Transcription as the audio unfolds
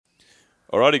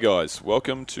Alrighty, guys,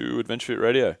 welcome to Adventure Fit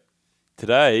Radio.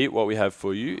 Today, what we have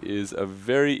for you is a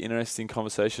very interesting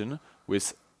conversation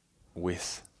with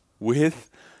Seth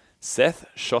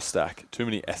Shostak. Too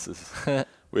many S's.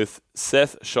 With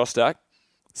Seth Shostak.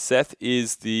 Seth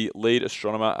is the lead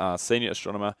astronomer, senior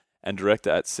astronomer, and director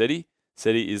at SETI.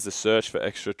 SETI is the Search for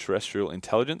Extraterrestrial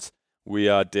Intelligence. We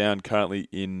are down currently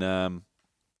in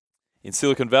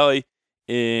Silicon Valley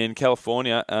in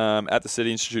California at the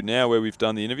SETI Institute now, where we've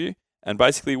done the interview. And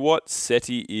basically what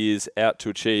SETI is out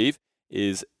to achieve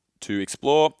is to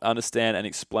explore, understand, and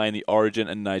explain the origin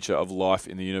and nature of life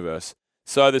in the universe.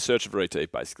 So the search of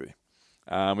ET, basically.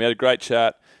 We had a great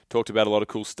chat, talked about a lot of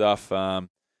cool stuff,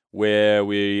 where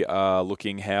we are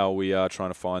looking how we are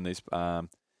trying to find these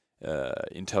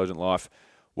intelligent life,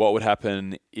 what would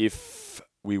happen if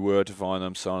we were to find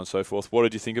them, so on and so forth. What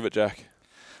did you think of it, Jack?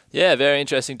 Yeah, very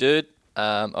interesting dude.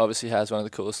 Obviously has one of the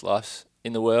coolest lives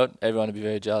in the world. Everyone would be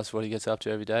very jealous of what he gets up to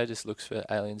every day. Just looks for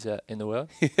aliens out in the world.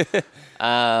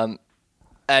 And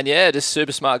yeah, just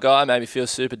super smart guy. Made me feel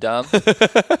super dumb.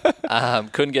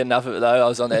 Couldn't get enough of it though. I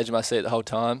was on the edge of my seat the whole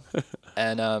time.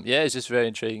 And yeah, he's just a very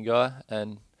intriguing guy,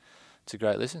 and it's a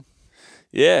great listen.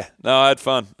 Yeah, no, I had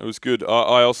fun. It was good.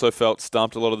 I also felt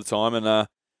stumped a lot of the time, and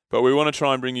but we want to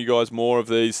try and bring you guys more of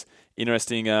these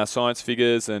interesting science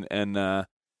figures and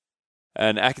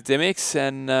academics,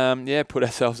 and put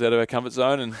ourselves out of our comfort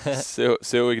zone and see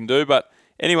what we can do. But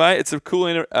anyway, it's a cool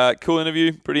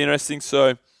interview, pretty interesting.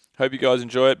 So hope you guys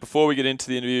enjoy it. Before we get into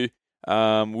the interview,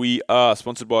 we are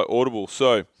sponsored by Audible.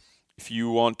 So if you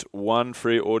want one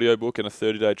free audiobook and a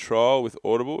 30-day trial with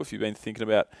Audible, if you've been thinking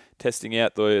about testing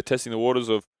the waters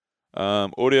of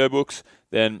audiobooks,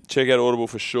 then check out Audible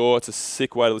for sure. It's a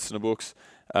sick way to listen to books.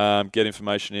 Get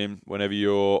information in whenever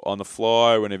you're on the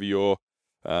fly, whenever you're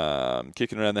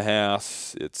kicking around the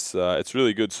house. It's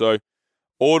really good. So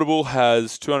Audible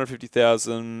has over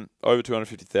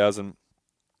 250,000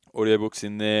 audiobooks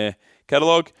in their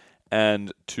catalog.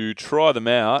 And to try them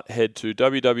out, head to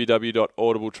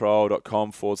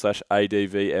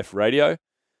www.audibletrial.com/ADVF radio.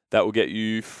 That will get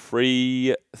you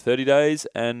free 30 days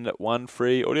and one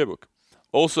free audiobook.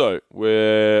 Also,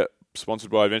 we're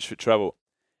sponsored by Adventure Fit Travel.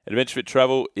 Adventure Fit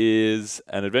Travel is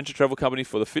an adventure travel company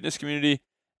for the fitness community.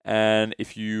 And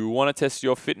if you want to test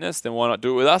your fitness, then why not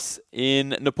do it with us in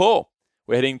Nepal?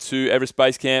 We're heading to Everest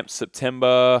Base Camp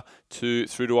September through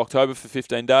to October for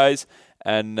 15 days.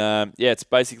 And it's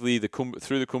basically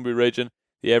through the Khumbu region,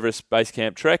 the Everest Base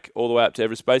Camp trek, all the way up to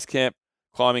Everest Base Camp,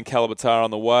 climbing Kalabatar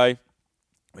on the way,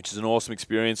 which is an awesome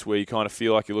experience where you kind of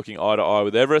feel like you're looking eye to eye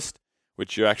with Everest,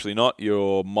 which you're actually not.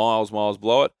 You're miles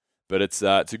below it. But it's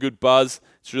a good buzz.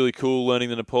 It's really cool learning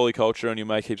the Nepali culture, and you'll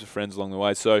make heaps of friends along the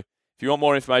way. So if you want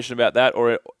more information about that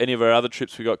or any of our other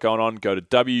trips we got going on, go to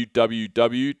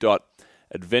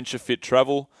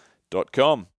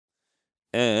www.adventurefittravel.com.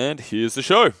 And here's the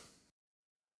show.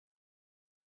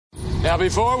 Now,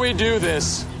 before we do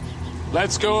this,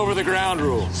 let's go over the ground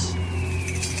rules.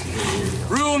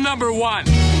 Rule number 1,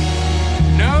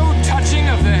 no touching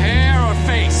of the hair or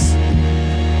face.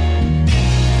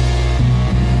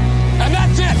 And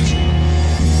that's it!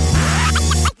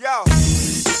 Yo!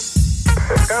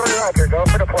 Discovery Roger, go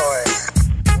for deploy.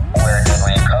 Where did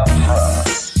we come from?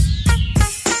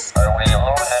 Are we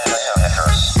alone in the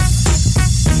universe?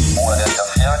 What is the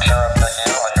future of the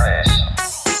human race?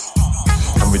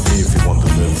 Come with me if you want to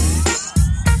live.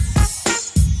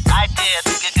 I did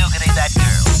giggity that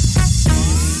girl.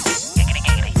 Giggity,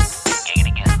 giggity,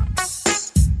 giggity, giggity.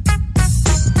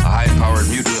 A high-powered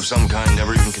mutant of some kind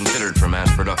never even considered for mass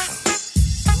production.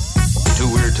 Too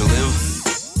weird to live,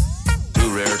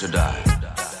 too rare to die.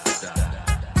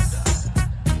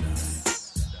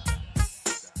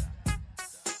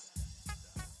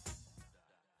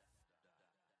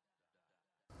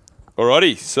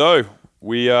 Alrighty, so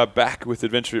we are back with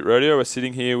Adventure Fit Radio. We're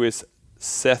sitting here with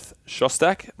Seth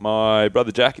Shostak. My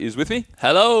brother Jack is with me.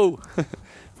 Hello.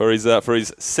 for his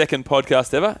second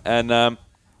podcast ever, and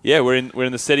we're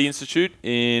in the SETI Institute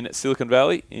in Silicon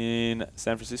Valley in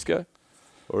San Francisco,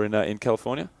 or in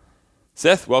California.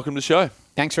 Seth, welcome to the show.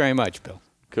 Thanks very much, Bill.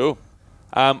 Cool.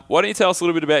 Why don't you tell us a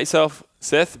little bit about yourself,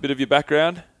 Seth? A bit of your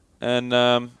background, and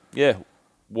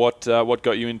what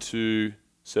got you into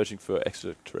searching for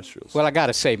extraterrestrials? Well, I got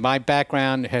to say, my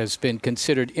background has been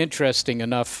considered interesting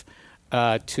enough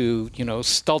to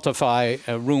stultify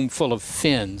a room full of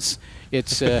fins.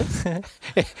 It's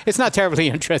it's not terribly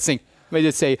interesting. Let me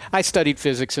just say, I studied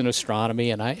physics and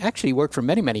astronomy, and I actually worked for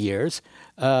many, many years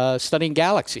studying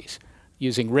galaxies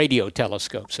using radio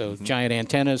telescopes. So giant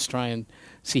antennas, try and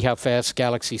see how fast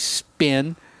galaxies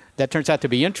spin. That turns out to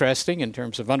be interesting in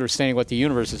terms of understanding what the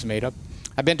universe is made of.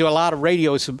 I've been to a lot of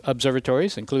radio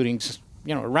observatories, including,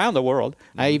 around the world.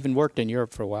 I even worked in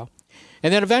Europe for a while.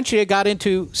 And then eventually I got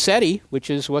into SETI,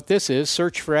 which is what this is,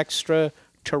 Search for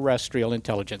Extraterrestrial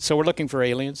Intelligence. So we're looking for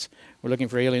aliens. We're looking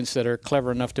for aliens that are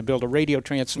clever enough to build a radio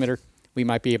transmitter we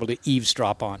might be able to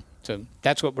eavesdrop on. So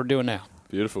that's what we're doing now.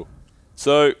 Beautiful.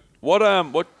 So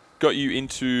what got you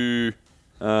into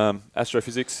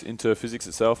astrophysics, into physics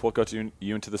itself? What got you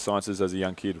into the sciences as a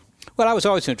young kid? Well, I was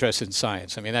always interested in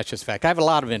science. I mean, that's just a fact. I have a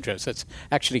lot of interests. It's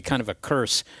actually kind of a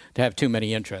curse to have too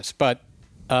many interests. But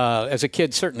as a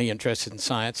kid, certainly interested in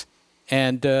science,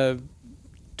 and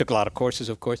took a lot of courses,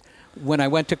 of course. When I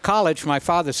went to college, my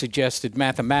father suggested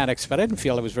mathematics, but I didn't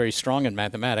feel I was very strong in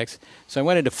mathematics. So I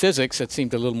went into physics. That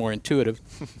seemed a little more intuitive.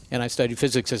 And I studied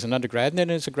physics as an undergrad. And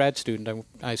then as a grad student,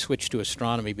 I switched to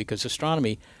astronomy because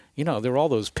astronomy, there were all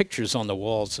those pictures on the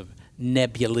walls of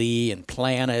nebulae and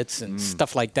planets and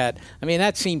stuff like that. I mean,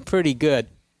 that seemed pretty good.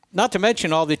 Not to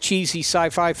mention all the cheesy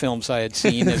sci-fi films I had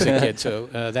seen as a kid, so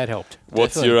that helped.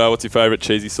 What's your favorite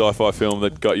cheesy sci-fi film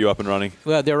that got you up and running?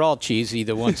 Well, they're all cheesy.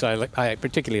 The ones I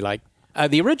particularly like.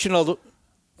 The original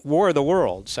War of the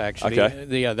Worlds, actually.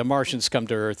 Okay. The Martians come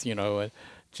to Earth,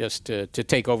 just to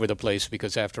take over the place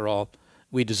because, after all,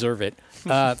 we deserve it.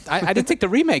 I didn't think the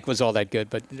remake was all that good,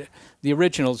 but the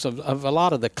originals of a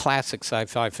lot of the classic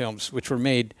sci-fi films, which were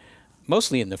made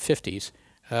mostly in the 50s,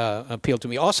 appealed to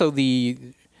me. Also,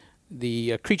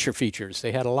 the creature features.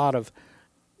 They had a lot of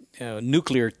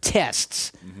nuclear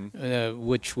tests,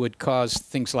 which would cause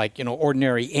things like,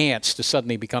 ordinary ants to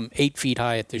suddenly become 8 feet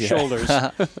high at their shoulders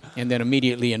and then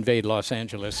immediately invade Los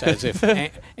Angeles, as if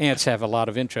ants have a lot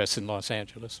of interest in Los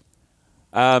Angeles.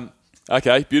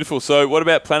 Okay, beautiful. So what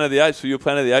about Planet of the Apes? Were you a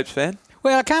Planet of the Apes fan?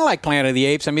 Well, I kind of like Planet of the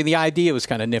Apes. I mean, the idea was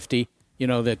kind of nifty,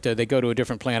 that they go to a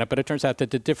different planet, but it turns out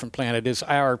that the different planet is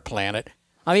our planet.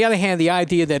 On the other hand, the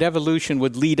idea that evolution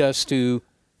would lead us to,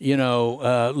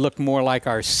 look more like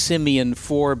our simian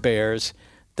forebears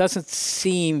doesn't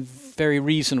seem very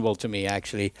reasonable to me,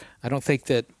 actually. I don't think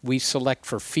that we select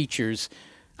for features.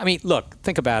 I mean, look,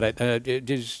 think about it.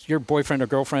 Does your boyfriend or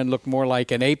girlfriend look more like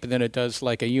an ape than it does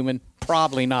like a human?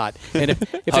 Probably not. And if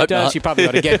it does, not. you probably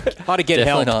ought to get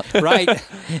help, not. right?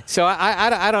 So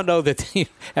I don't know that they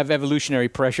have evolutionary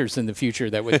pressures in the future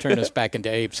that would turn us back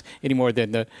into apes any more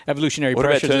than the evolutionary What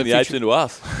about pressures turning in the the apes future. into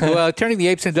us? Well, turning the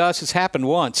apes into us has happened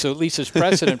once, so at least there's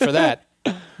precedent for that.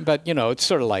 But, it's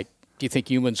sort of like, do you think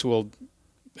humans will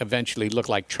eventually look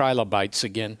like trilobites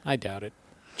again? I doubt it.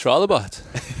 Trilobites.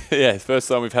 Yeah, first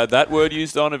time we've had that word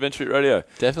used on Adventure Radio.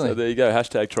 Definitely. So there you go,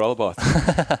 hashtag trilobites.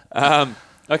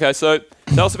 Okay, so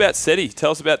tell us about SETI.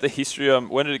 Tell us about the history.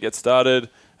 When did it get started?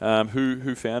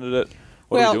 Who founded it?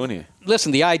 What are we doing here?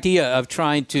 Listen, the idea of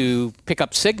trying to pick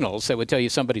up signals that would tell you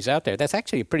somebody's out there, that's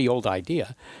actually a pretty old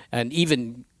idea. And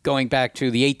even going back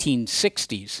to the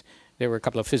 1860s, there were a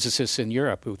couple of physicists in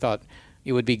Europe who thought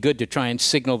it would be good to try and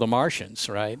signal the Martians,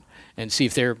 right? And see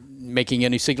if they're making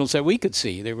any signals that we could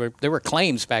see. There were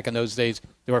claims back in those days.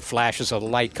 There were flashes of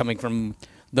light coming from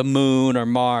the moon or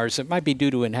Mars. It might be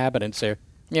due to inhabitants there.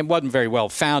 It wasn't very well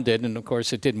founded, and of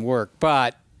course it didn't work.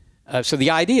 But so the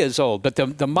idea is old. But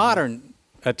the modern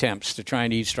attempts to try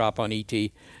and eavesdrop on ET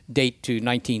date to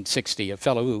 1960. A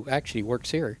fellow who actually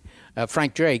works here,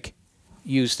 Frank Drake,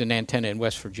 used an antenna in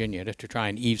West Virginia to try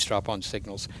and eavesdrop on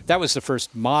signals. That was the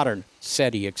first modern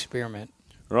SETI experiment.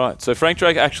 Right. So Frank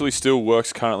Drake actually still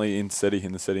works currently in SETI,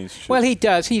 in the SETI Institute. Well, he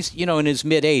does. He's, in his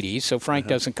mid-80s, so Frank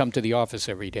doesn't come to the office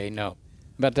every day, no.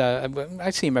 But I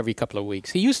see him every couple of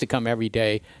weeks. He used to come every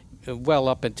day, well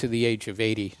up into the age of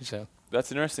 80. So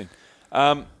that's interesting.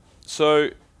 So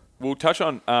we'll touch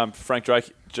on Frank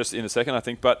Drake just in a second, I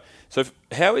think. But so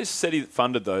how is SETI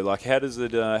funded, though? Like, how does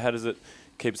it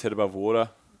keep its head above water?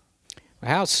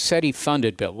 How's SETI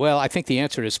funded, Bill? Well, I think the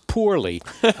answer is poorly.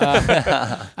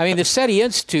 I mean, the SETI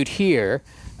Institute here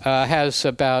has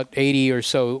about 80 or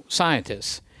so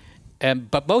scientists.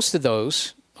 But most of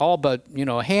those, all but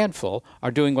a handful,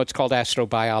 are doing what's called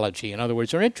astrobiology. In other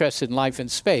words, they're interested in life in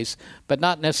space, but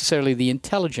not necessarily the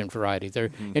intelligent variety.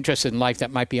 They're interested in life that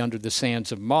might be under the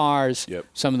sands of Mars,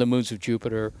 some of the moons of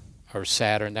Jupiter or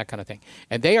Saturn, that kind of thing.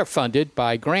 And they are funded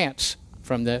by grants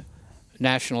from the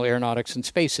National Aeronautics and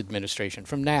Space Administration,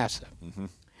 from NASA.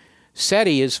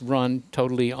 SETI is run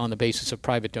totally on the basis of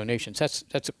private donations. That's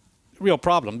a real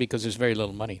problem because there's very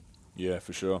little money. Yeah,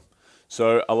 for sure.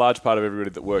 So a large part of everybody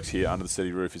that works here under the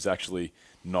SETI roof is actually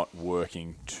not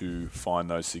working to find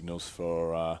those signals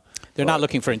for... They're not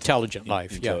looking for intelligent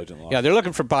life. Intelligent life. Yeah, they're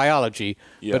looking for biology,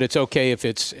 but it's okay if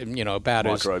it's, about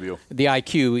microbial. the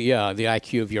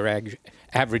IQ of your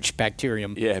average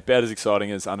bacterium. Yeah, about as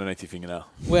exciting as underneath your fingernail.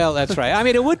 Well, that's right. I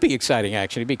mean, it would be exciting,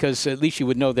 actually, because at least you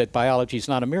would know that biology is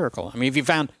not a miracle. I mean, if you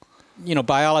found,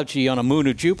 biology on a moon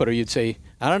of Jupiter, you'd say,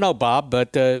 I don't know, Bob,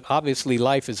 but obviously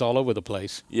life is all over the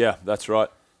place. Yeah, that's right.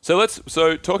 So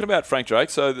talking about Frank Drake,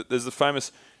 so there's the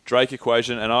famous Drake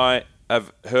equation, and I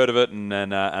have heard of it,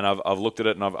 and I've looked at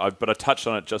it, but I touched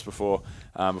on it just before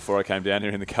I came down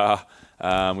here in the car.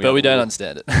 But we don't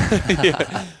understand it.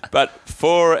 Yeah. But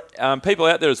for people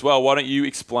out there as well, why don't you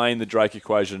explain the Drake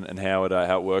equation and how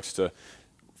it works to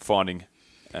finding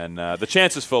and the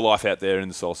chances for life out there in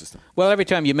the solar system? Well, every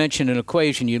time you mention an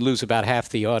equation, you lose about half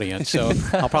the audience, so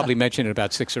I'll probably mention it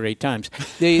about 6 or 8 times.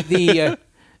 The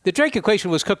Drake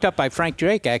equation was cooked up by Frank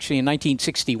Drake, actually, in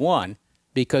 1961,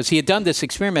 because he had done this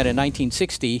experiment in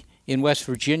 1960 in West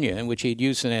Virginia, in which he'd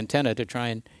used an antenna to try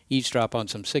and eavesdrop on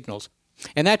some signals.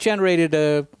 And that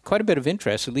generated quite a bit of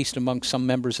interest, at least among some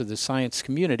members of the science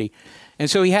community. And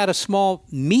so he had a small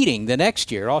meeting the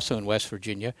next year, also in West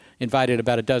Virginia, invited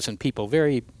about a dozen people,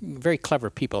 very, very clever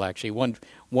people, actually. One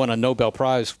won a Nobel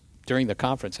Prize during the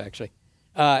conference, actually.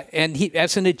 And he,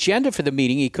 as an agenda for the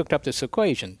meeting, he cooked up this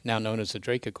equation, now known as the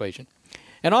Drake equation.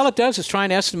 And all it does is try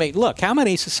and estimate, look, how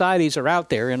many societies are out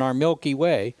there in our Milky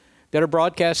Way that are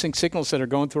broadcasting signals that are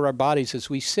going through our bodies as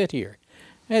we sit here?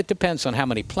 It depends on how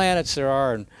many planets there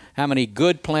are and how many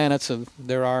good planets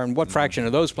there are and what fraction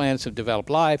of those planets have developed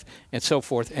life and so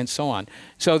forth and so on.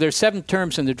 So there's 7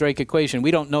 terms in the Drake equation.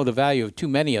 We don't know the value of too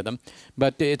many of them,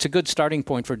 but it's a good starting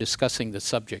point for discussing the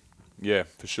subject. Yeah,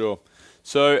 for sure.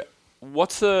 So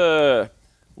what's a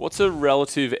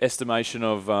relative estimation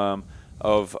of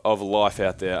life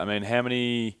out there? I mean, how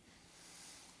many...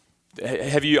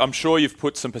 Have you? I'm sure you've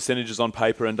put some percentages on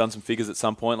paper and done some figures at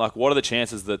some point. Like, what are the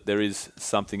chances that there is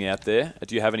something out there?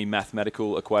 Do you have any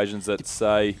mathematical equations that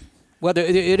say? Well,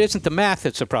 it isn't the math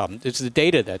that's the problem. It's the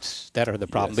data that are the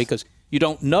problem, because you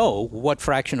don't know what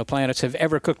fraction of planets have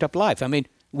ever cooked up life. I mean,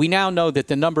 we now know that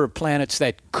the number of planets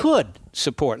that could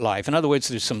support life. In other words,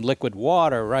 there's some liquid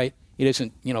water, right? It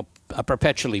isn't, a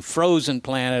perpetually frozen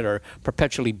planet or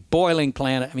perpetually boiling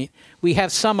planet. I mean, we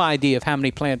have some idea of how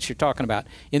many planets you're talking about.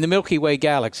 In the Milky Way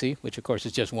galaxy, which of course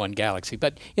is just one galaxy,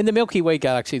 but in the Milky Way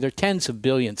galaxy, there are tens of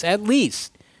billions, at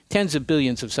least tens of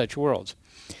billions of such worlds.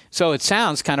 So it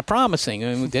sounds kind of promising.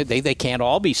 I mean, they can't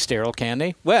all be sterile, can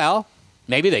they? Well,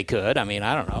 maybe they could. I mean,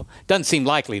 I don't know. Doesn't seem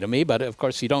likely to me, but of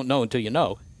course you don't know until you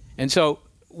know. And so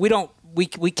we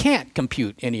can't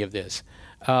compute any of this.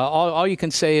 All you can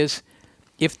say is,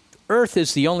 if Earth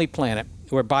is the only planet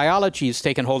where biology has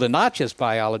taken hold, and not just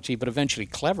biology, but eventually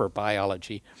clever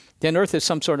biology, then Earth is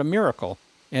some sort of miracle.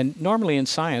 And normally in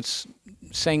science,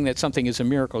 saying that something is a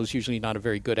miracle is usually not a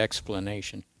very good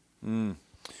explanation.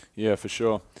 Yeah, for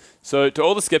sure. So to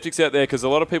all the skeptics out there, because a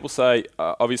lot of people say,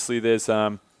 obviously there's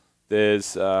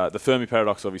the Fermi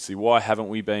paradox, obviously. Why haven't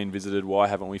we been visited? Why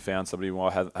haven't we found somebody?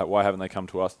 Why haven't they come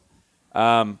to us?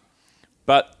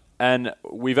 And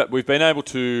we've been able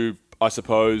to, I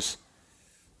suppose,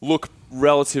 look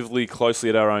relatively closely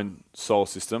at our own solar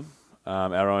system,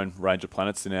 our own range of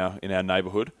planets in our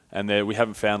neighbourhood, and we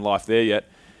haven't found life there yet.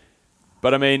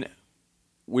 But I mean,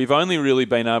 we've only really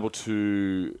been able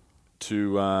to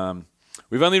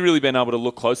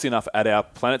look closely enough at our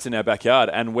planets in our backyard,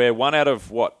 and we're 1 out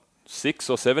of 6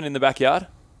 or 7 in the backyard.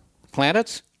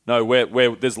 Planets? No,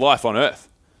 where there's life on Earth.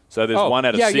 So there's 1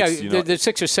 out of 6. Yeah, there's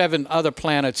 6 or 7 other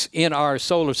planets in our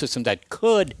solar system that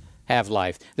could have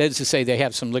life. That is to say, they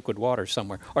have some liquid water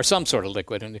somewhere, or some sort of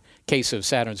liquid. In the case of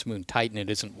Saturn's moon Titan, it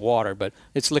isn't water, but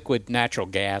it's liquid natural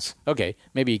gas. Okay,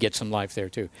 maybe you get some life there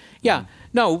too. Yeah,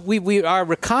 no, our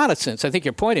reconnaissance, I think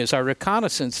your point is, our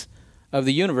reconnaissance of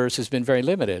the universe has been very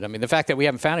limited. I mean, the fact that we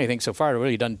haven't found anything so far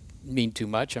really doesn't mean too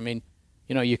much. I mean,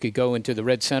 you could go into the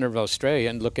red center of Australia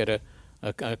and look at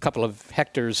a couple of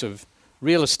hectares of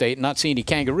real estate and not see any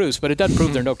kangaroos, but it does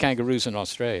prove there are no kangaroos in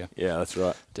Australia. Yeah, that's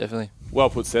right. Definitely.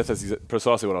 Well put, Seth. That's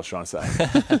precisely what I was trying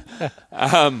to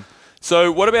say.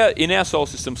 So what about in our solar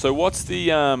system? So what's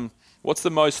the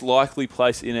most likely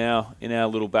place in our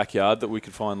little backyard that we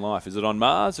could find life? Is it on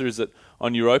Mars, or is it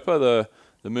on Europa,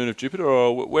 the moon of Jupiter,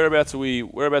 or whereabouts are we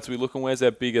looking? Where's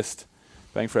our biggest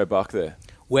bang for our buck there?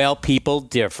 Well, people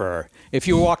differ. If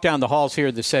you walk down the halls here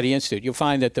at the SETI Institute, you'll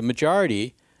find that the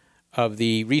majority of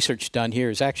the research done here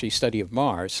is actually study of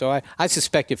Mars. So I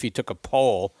suspect if you took a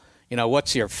poll,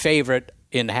 what's your favorite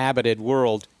inhabited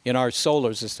world in our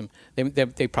solar system,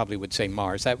 they probably would say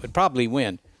Mars. That would probably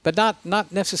win. But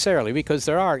not necessarily, because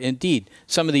there are indeed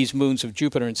some of these moons of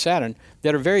Jupiter and Saturn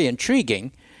that are very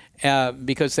intriguing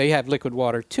because they have liquid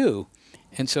water too.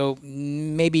 And so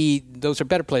maybe those are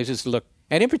better places to look.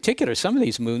 And in particular, some of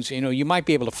these moons, you might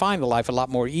be able to find the life a lot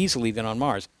more easily than on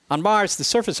Mars. On Mars, the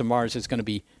surface of Mars is going to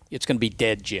be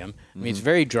dead, Jim. I mean, it's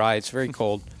very dry, it's very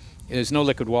cold. There's no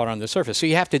liquid water on the surface. So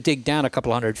you have to dig down a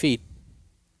couple hundred feet.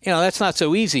 That's not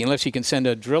so easy unless you can send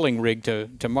a drilling rig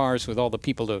to Mars with all the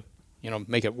people to,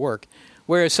 make it work.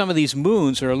 Whereas some of these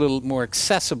moons are a little more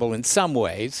accessible in some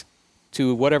ways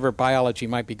to whatever biology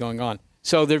might be going on.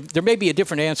 So there may be a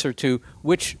different answer to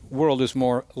which world is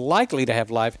more likely to have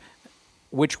life,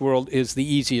 which world is the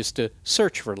easiest to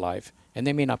search for life, and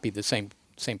they may not be the same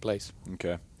place.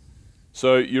 Okay.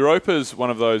 So Europa's one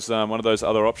of those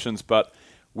other options, but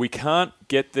we can't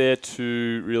get there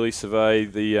to really survey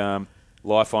the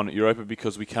life on Europa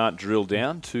because we can't drill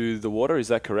down to the water. Is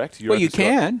that correct? Well, you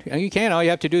can. You can. All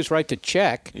you have to do is write to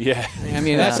check. Yeah. I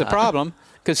mean, that's the problem.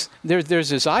 Because there's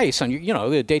this ice on,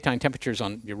 the daytime temperatures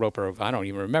on Europa are, I don't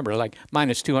even remember, like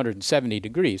minus 270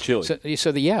 degrees. Chilly.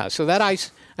 So that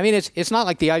ice, I mean, it's not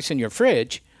like the ice in your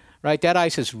fridge, right? That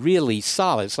ice is really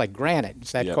solid. It's like granite.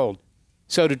 It's that cold.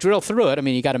 So to drill through it, I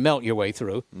mean, you got to melt your way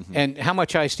through. Mm-hmm. And how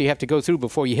much ice do you have to go through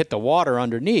before you hit the water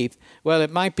underneath? Well,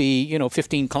 it might be,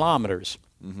 15 kilometers.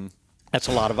 Mm-hmm. That's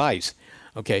a lot of ice.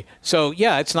 Okay. So,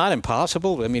 yeah, it's not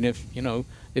impossible. I mean, if,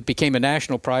 it became a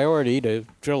national priority to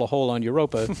drill a hole on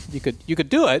Europa, you could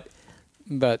do it,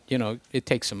 but, it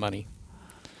takes some money.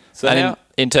 So and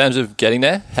in terms of getting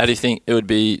there, how do you think it would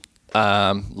be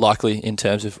likely in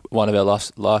terms of one of our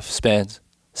lifespans?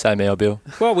 Say me or Bill.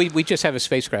 Well, we just have a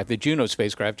spacecraft. The Juno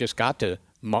spacecraft just got to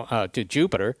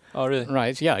Jupiter. Oh, really?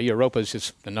 Right. Yeah, Europa is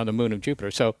just another moon of Jupiter.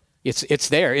 So it's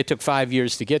there. It took 5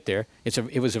 years to get there.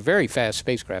 It was a very fast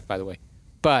spacecraft, by the way.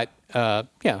 But,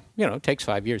 it takes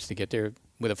 5 years to get there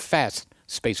with a fast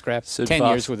spacecraft, Super 10 fast.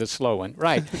 years with a slow one.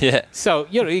 Right. Yeah. So,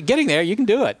 getting there, you can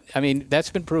do it. I mean,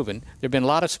 that's been proven. There have been a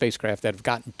lot of spacecraft that have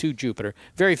gotten to Jupiter.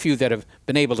 Very few that have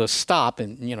been able to stop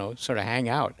and, sort of hang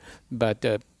out. But,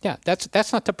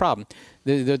 that's not the problem.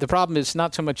 The problem is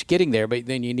not so much getting there, but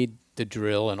then you need the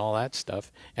drill and all that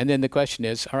stuff. And then the question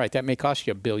is, all right, that may cost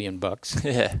you $1 billion.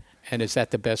 Yeah. And is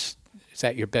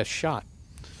that your best shot?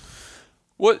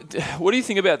 What do you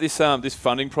think about this this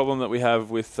funding problem that we have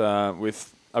with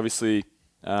obviously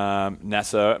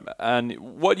NASA and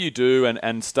what you do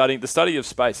and studying the study of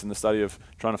space and the study of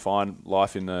trying to find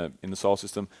life in the solar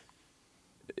system?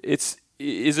 Is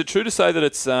it true to say that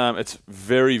it's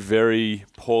very, very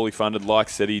poorly funded, like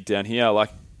SETI down here? Like,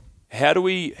 how do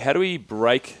we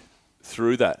break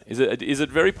through that? Is it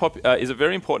very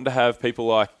important to have people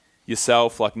like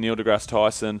yourself, like Neil deGrasse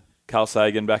Tyson, Carl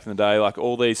Sagan back in the day, like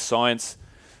all these science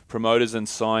promoters and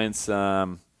science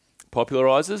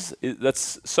popularizers?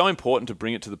 That's so important to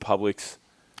bring it to the public's.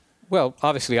 Well,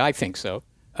 obviously, I think so,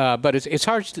 but it's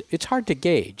hard to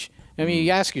gauge. I mean,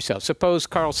 you ask yourself: suppose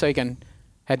Carl Sagan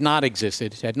had not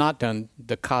existed, had not done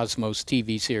the Cosmos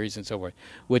TV series and so forth,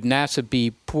 would NASA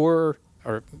be poor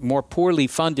or more poorly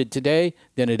funded today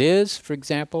than it is? For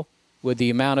example, would the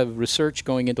amount of research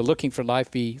going into looking for life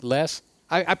be less?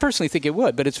 I personally think it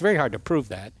would, but it's very hard to prove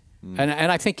that. And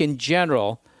I think in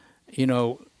general,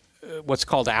 what's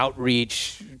called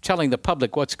outreach, telling the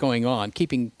public what's going on,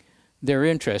 keeping their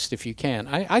interest if you can.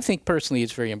 I think personally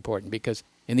it's very important because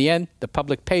in the end, the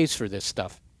public pays for this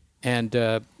stuff. And,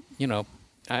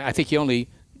 I think you only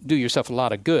do yourself a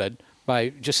lot of good by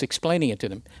just explaining it to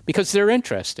them because they're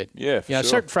interested. Yeah, for sure. A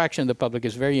certain fraction of the public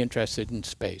is very interested in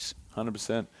space.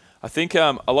 100%. I think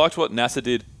I liked what NASA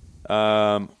did.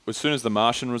 As soon as The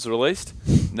Martian was released,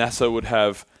 NASA would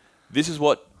have, this is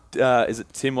what, is it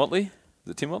Tim Whatley?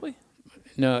 Is it Tim Whatley?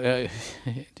 No,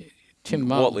 Tim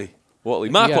Whatley.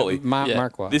 Mark Whatley.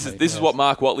 Mark Whatley. This is what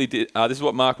Mark Whatley did. This is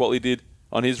what Mark Whatley did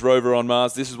on his rover on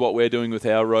Mars. This is what we're doing with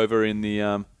our rover in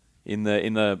the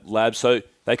lab. So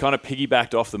they kind of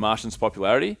piggybacked off The Martian's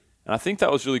popularity, and I think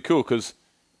that was really cool because,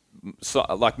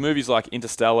 like movies like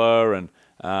Interstellar and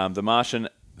The Martian,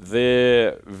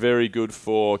 they're very good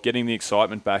for getting the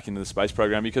excitement back into the space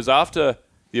program. Because after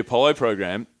the Apollo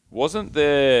program, wasn't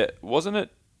it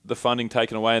the funding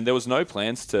taken away, and there was no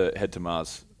plans to head to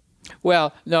Mars?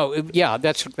 Well, no, yeah,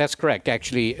 that's correct.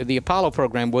 Actually, the Apollo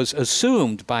program was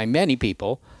assumed by many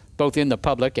people, both in the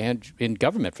public and in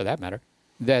government for that matter,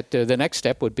 that the next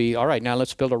step would be, all right, now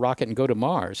let's build a rocket and go to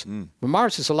Mars. But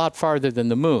Mars is a lot farther than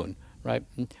the moon, right?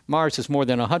 Mars is more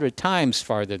than 100 times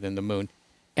farther than the moon.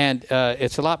 And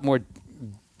it's a lot more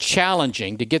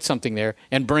challenging to get something there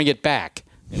and bring it back.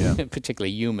 Yeah.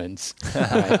 Particularly humans.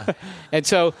 Right. And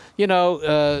so,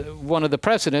 one of the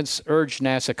presidents urged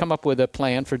NASA come up with a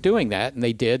plan for doing that, and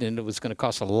they did, and it was going to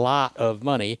cost a lot of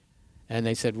money. And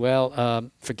they said,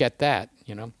 well, forget that,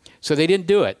 So they didn't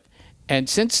do it. And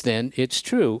since then, it's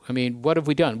true. I mean, what have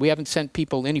we done? We haven't sent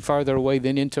people any farther away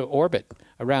than into orbit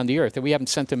around the Earth. And we haven't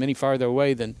sent them any farther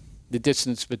away than the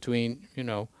distance between,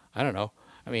 I don't know.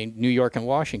 I mean, New York and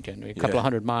Washington, a couple of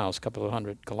 100 miles, a couple of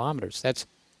 100 kilometers. That's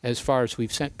as far as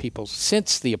we've sent people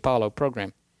since the Apollo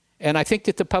program. And I think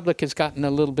that the public has gotten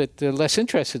a little bit less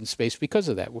interested in space because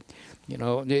of that.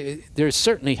 There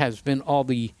certainly has been all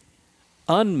the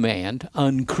unmanned,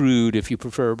 uncrewed, if you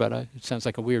prefer, but it sounds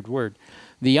like a weird word,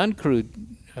 the uncrewed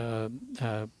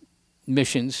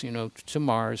missions, to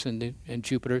Mars and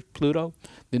Jupiter, Pluto.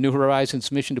 The New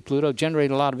Horizons mission to Pluto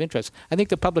generated a lot of interest. I think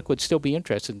the public would still be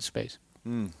interested in space.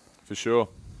 For sure.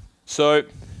 So,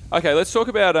 okay, let's talk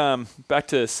about back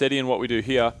to SETI and what we do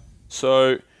here.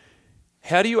 So,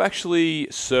 how do you actually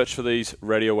search for these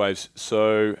radio waves?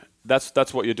 So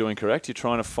that's what you're doing, correct? You're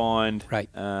trying to find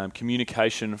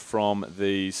communication from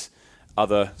these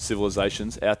other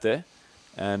civilizations out there.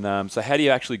 And so how do you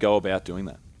actually go about doing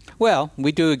that? Well,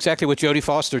 we do exactly what Jodie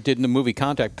Foster did in the movie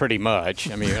Contact, pretty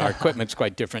much. I mean, our equipment's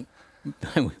quite different.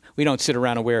 We don't sit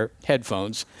around and wear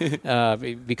headphones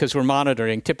because we're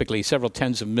monitoring typically several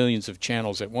tens of millions of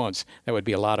channels at once. That would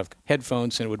be a lot of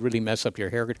headphones, and it would really mess up your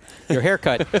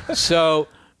haircut. So,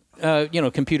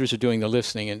 computers are doing the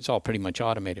listening, and it's all pretty much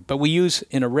automated. But we use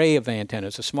an array of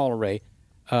antennas, a small array,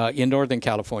 in Northern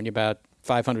California, about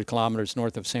 500 kilometers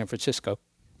north of San Francisco,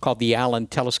 called the Allen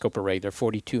Telescope Array. There are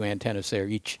 42 antennas there,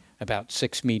 each about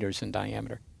 6 meters in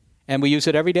diameter. And we use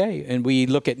it every day, and we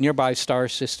look at nearby star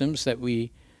systems that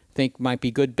we think might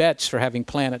be good bets for having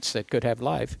planets that could have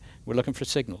life. We're looking for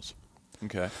signals.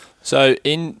 Okay. So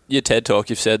in your TED Talk,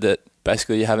 you've said that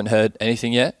basically you haven't heard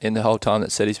anything yet in the whole time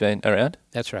that SETI's been around?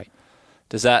 That's right.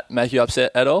 Does that make you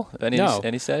upset at all at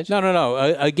any stage?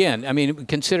 No. Again, I mean,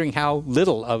 considering how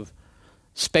little of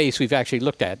space we've actually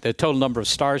looked at, the total number of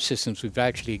star systems we've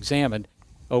actually examined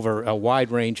over a wide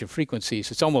range of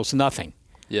frequencies, it's almost nothing.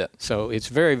 Yeah. So it's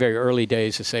very, very early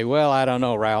days to say, well, I don't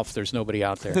know, Ralph, there's nobody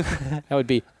out there. That would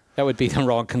be the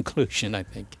wrong conclusion, I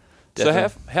think. Definitely.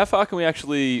 So how far can we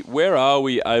actually, where are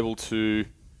we able to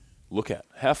look at?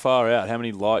 How far out? How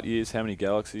many light years? How many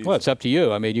galaxies? Well, it's up to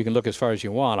you. I mean, you can look as far as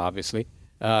you want, obviously.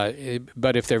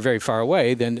 But if they're very far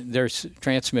away, then their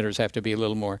transmitters have to be a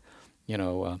little more,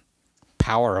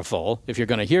 powerful if you're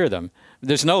going to hear them.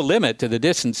 There's no limit to the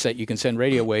distance that you can send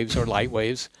radio waves or light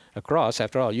waves across.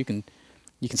 After all, you can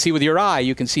see with your eye,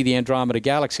 you can see the Andromeda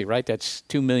Galaxy, right? That's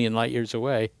 2 million light years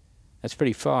away. That's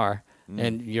pretty far.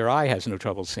 And your eye has no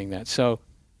trouble seeing that. So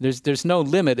there's no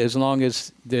limit as long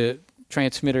as the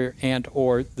transmitter and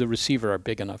or the receiver are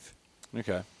big enough.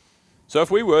 Okay. So if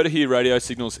we were to hear radio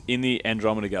signals in the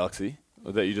Andromeda Galaxy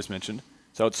that you just mentioned,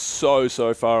 so it's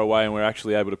so far away and we're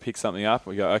actually able to pick something up,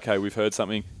 we go, okay, we've heard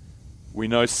something. We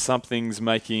know something's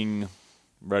making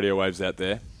radio waves out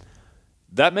there.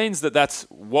 That means that's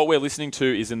what we're listening to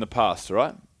is in the past,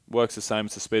 right? Works the same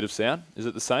as the speed of sound. Is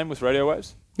it the same with radio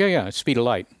waves? Yeah, speed of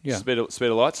light. Yeah. Speed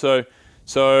of light.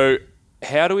 So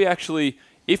how do we actually,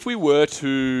 if we were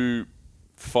to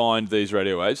find these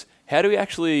radio waves, how do we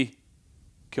actually,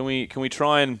 can we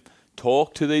try and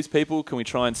talk to these people? Can we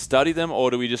try and study them? Or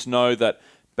do we just know that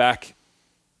back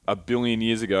 1 billion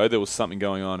years ago, there was something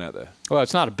going on out there? Well,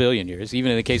 it's not 1 billion years, even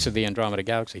in the case of the Andromeda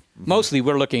Galaxy. Mm-hmm. Mostly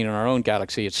we're looking in our own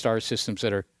galaxy at star systems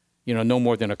that are, no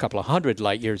more than a couple of 100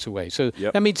 light years away. So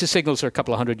that means the signals are a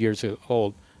couple of 100 years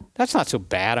old. That's not so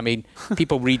bad. I mean,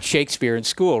 people read Shakespeare in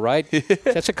school, right?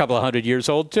 That's a couple of 100 years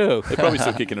old, too. They're probably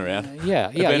still kicking around.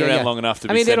 They've been around long enough to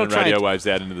be sending radio waves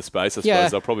out into the space. I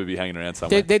suppose they'll probably be hanging around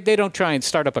somewhere. They don't try and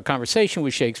start up a conversation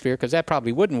with Shakespeare because that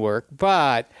probably wouldn't work.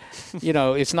 But,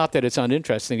 it's not that it's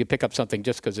uninteresting to pick up something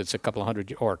just because it's a couple of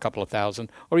 100 or a couple of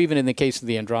thousand, or even in the case of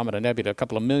the Andromeda Nebula, a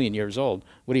couple of million years old.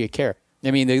 What do you care? I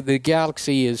mean, the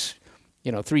galaxy is,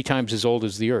 3 times as old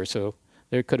as the Earth, so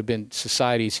there could have been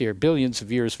societies here billions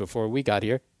of years before we got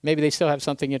here. Maybe they still have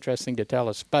something interesting to tell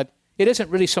us. But it isn't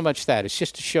really so much that. It's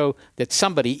just to show that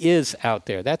somebody is out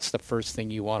there. That's the first thing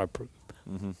you want to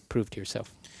prove to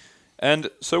yourself.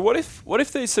 And so what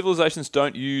if these civilizations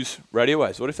don't use radio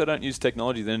waves? What if they don't use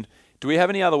technology? Then do we have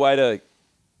any other way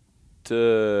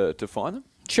to find them?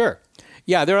 Sure.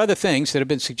 Yeah, there are other things that have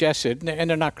been suggested, and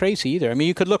they're not crazy either. I mean,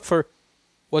 you could look for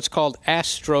what's called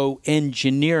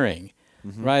astroengineering.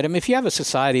 Mm-hmm. Right. I mean, if you have a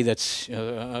society that's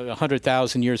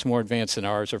 100,000 years more advanced than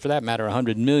ours, or for that matter,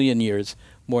 100 million years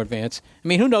more advanced, I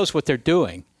mean, who knows what they're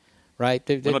doing, right?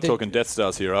 We're not talking Death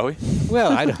Stars here, are we?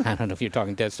 Well, I don't know if you're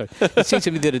talking Death Stars. It seems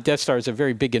to me that a Death Star is a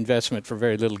very big investment for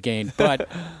very little gain,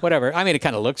 but whatever. I mean, it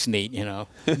kind of looks neat,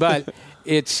 but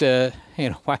it's,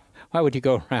 why would you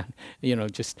go around,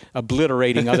 just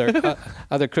obliterating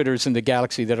other critters in the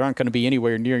galaxy that aren't going to be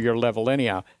anywhere near your level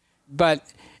anyhow? But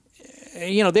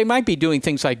they might be doing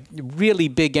things like really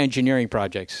big engineering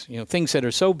projects, things that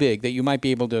are so big that you might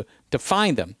be able to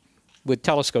find them with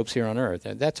telescopes here on Earth.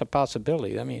 And that's a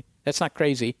possibility. I mean, that's not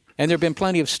crazy. And there have been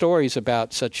plenty of stories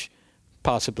about such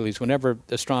possibilities. Whenever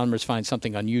astronomers find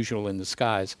something unusual in the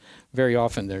skies, very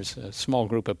often there's a small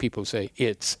group of people who say,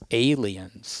 it's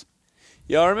aliens.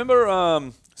 Yeah, I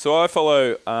remember, so I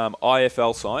follow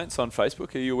IFL Science on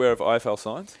Facebook. Are you aware of IFL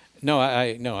Science? No,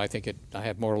 I think I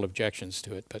have moral objections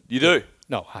to it. But you do?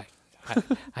 No,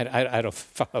 I don't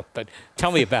follow. But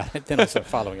tell me about it, then I'll start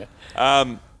following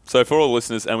it. So for all the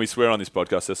listeners, and we swear on this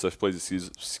podcast, so please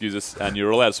excuse us, and you're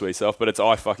allowed to swear yourself, but it's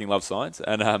I fucking love science,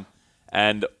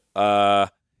 and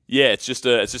it's just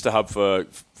a hub for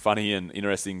funny and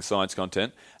interesting science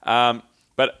content.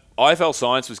 But IFL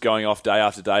Science was going off day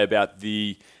after day about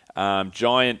the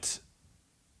giant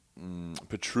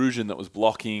protrusion that was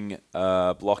blocking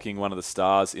one of the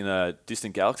stars in a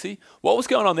distant galaxy. What was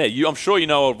going on there? I'm sure you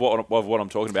know of what I'm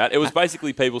talking about. It was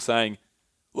basically people saying,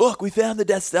 "Look, we found the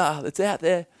Death Star that's out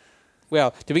there."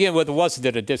 Well, to begin with, it wasn't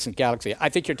in a distant galaxy. I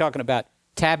think you're talking about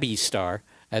Tabby's star,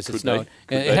 as it's known.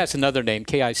 It has another name,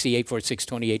 KIC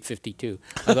 8462852.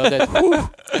 Although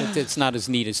it's not as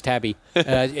neat as Tabby.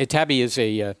 Tabby is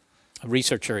a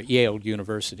researcher at Yale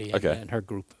University, and her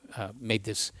group made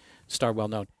this star well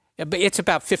known. But it's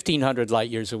about 1,500 light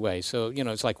years away, so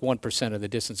it's like 1% of the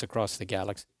distance across the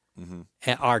galaxy,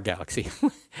 our galaxy.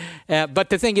 But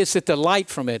the thing is that the light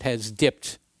from it has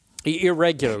dipped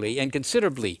irregularly and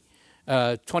considerably.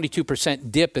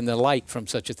 22% dip in the light from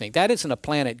such a thing. That isn't a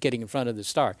planet getting in front of the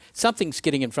star. Something's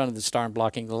getting in front of the star and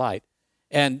blocking the light.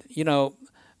 And,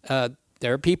 there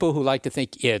are people who like to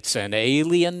think it's an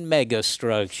alien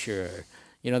megastructure.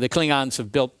 The Klingons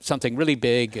have built something really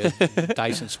big,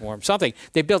 Dyson Swarm, something.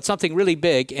 They built something really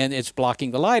big, and it's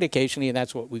blocking the light occasionally, and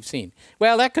that's what we've seen.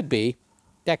 Well, that could be.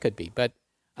 But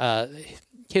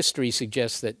history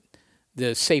suggests that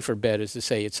the safer bet is to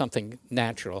say it's something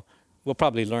natural. We'll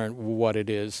probably learn what it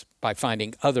is by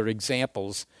finding other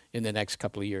examples in the next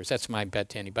couple of years. That's my bet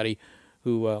to anybody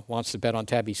who wants to bet on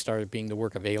Tabby's star being the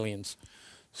work of aliens.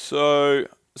 So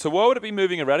why would it be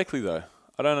moving erratically, though?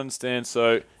 I don't understand.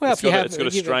 So it's got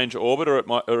a strange orbit,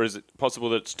 or is it possible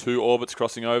that it's two orbits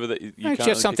crossing over that you can't? It's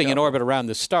just something in orbit around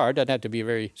the star. It doesn't have to be a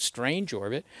very strange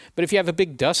orbit. But if you have a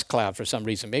big dust cloud for some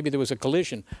reason, maybe there was a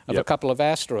collision of a couple of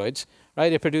asteroids, right?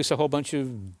 They produce a whole bunch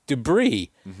of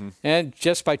debris. And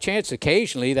just by chance,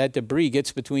 occasionally, that debris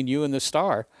gets between you and the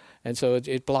star. And so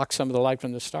it blocks some of the light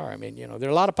from the star. I mean, there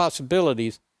are a lot of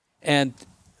possibilities. And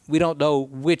we don't know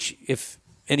which, if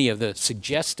any of the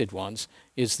suggested ones,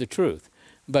 is the truth.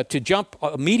 But to jump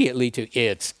immediately to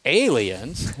it's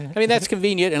aliens, I mean, that's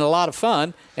convenient and a lot of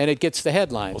fun, and it gets the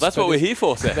headlines. Well, that's what we're here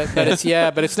for, Seth. But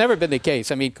it's never been the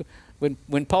case. I mean,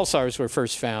 when pulsars were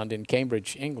first found in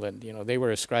Cambridge, England, they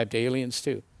were ascribed to aliens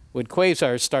too. When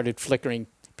quasars started flickering,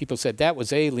 people said that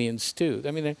was aliens too.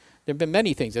 I mean, there have been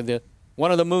many things. And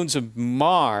one of the moons of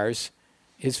Mars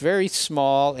is very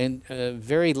small and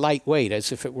very lightweight,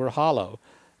 as if it were hollow.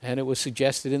 And it was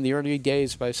suggested in the early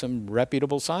days by some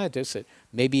reputable scientists that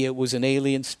maybe it was an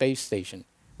alien space station.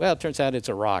 Well, it turns out it's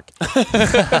a rock.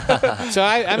 So,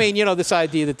 I mean, this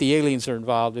idea that the aliens are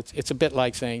involved, it's a bit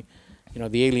like saying,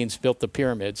 the aliens built the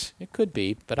pyramids. It could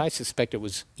be, but I suspect it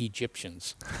was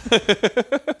Egyptians. What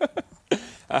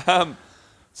about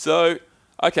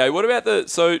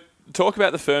talk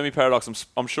about the Fermi paradox.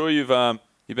 I'm sure you've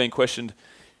been questioned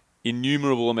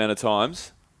innumerable amount of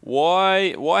times.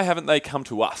 Why haven't they come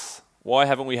to us? Why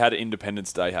haven't we had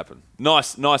Independence Day happen?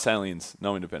 Nice aliens.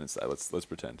 No Independence Day. Let's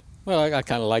pretend. Well, I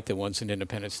kind of like the ones in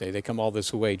Independence Day. They come all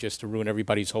this way just to ruin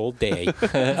everybody's whole day.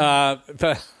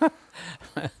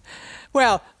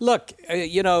 Well, look,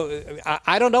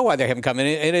 I don't know why they haven't come,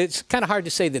 and it's kind of hard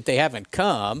to say that they haven't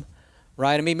come,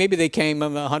 right? I mean, maybe they came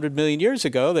 100 million years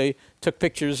ago. They took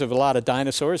pictures of a lot of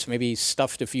dinosaurs, maybe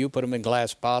stuffed a few, put them in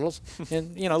glass bottles,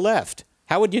 and left.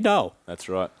 How would you know? That's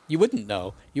right. You wouldn't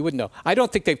know. I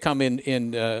don't think they've come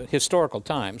in historical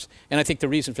times, and I think the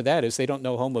reason for that is they don't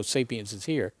know Homo sapiens is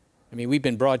here. I mean, we've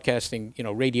been broadcasting,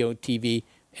 radio, TV,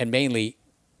 and mainly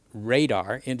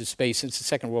radar into space since the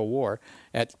Second World War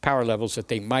at power levels that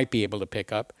they might be able to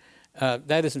pick up.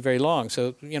 That isn't very long.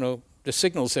 So, the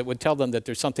signals that would tell them that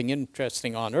there's something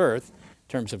interesting on Earth in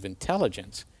terms of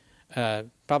intelligence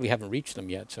probably haven't reached them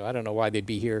yet. So I don't know why they'd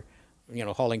be here,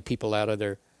 hauling people out of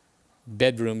their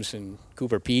bedrooms in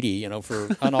Cooper Pedy,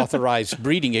 for unauthorized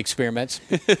breeding experiments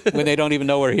when they don't even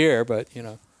know we're here, but.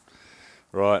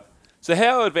 Right. So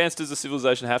how advanced does a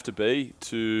civilization have to be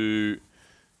to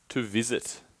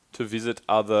visit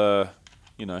other,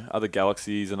 other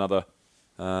galaxies and other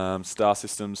star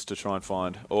systems to try and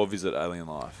find or visit alien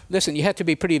life? Listen, you have to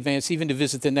be pretty advanced even to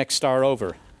visit the next star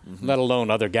over, let alone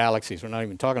other galaxies. We're not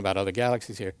even talking about other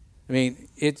galaxies here. I mean,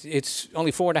 it's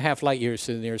only 4.5 light years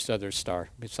to the nearest other star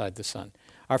beside the sun.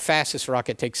 Our fastest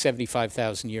rocket takes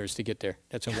 75,000 years to get there.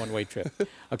 That's a one-way trip.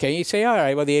 Okay, you say, all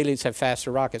right, well, the aliens have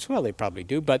faster rockets. Well, they probably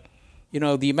do, but,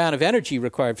 the amount of energy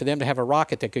required for them to have a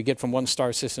rocket that could get from one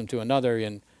star system to another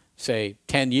in, say,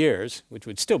 10 years, which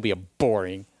would still be a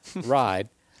boring ride,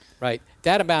 right?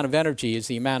 That amount of energy is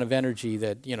the amount of energy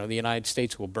that, the United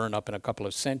States will burn up in a couple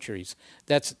of centuries.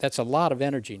 That's a lot of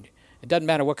energy. It doesn't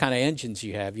matter what kind of engines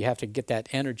you have to get that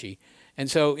energy.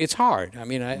 And so it's hard. I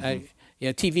mean,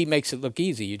 TV makes it look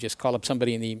easy. You just call up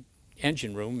somebody in the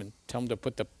engine room and tell them to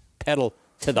put the pedal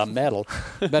to the metal.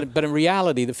 but in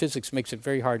reality, the physics makes it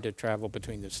very hard to travel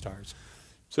between the stars.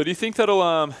 So do you think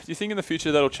in the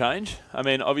future that'll change? I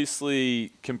mean,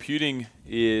 obviously computing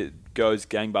goes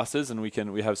gangbusters, and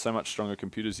we have so much stronger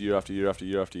computers year after year after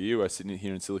year after year. We're sitting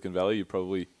here in Silicon Valley. You've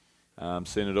probably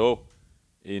seen it all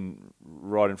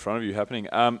right in front of you happening.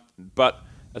 But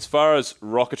as far as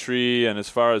rocketry and as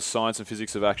far as science and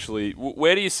physics have actually,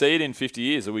 where do you see it in 50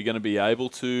 years? Are we going to be able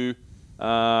to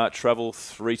travel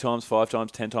 3 times, 5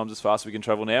 times, 10 times as fast as we can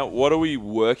travel now? What are we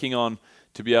working on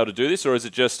to be able to do this, or is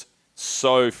it just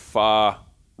so far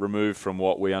removed from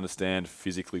what we understand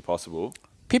physically possible?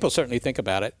 People certainly think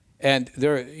about it, and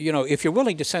if you're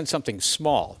willing to send something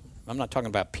small, I'm not talking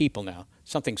about people now,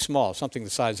 something small, something the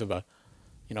size of a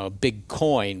big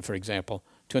coin, for example,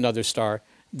 to another star,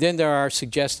 then there are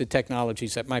suggested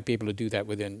technologies that might be able to do that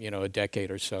within, a decade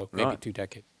or so, maybe 2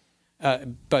 decades.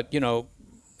 But,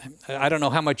 I don't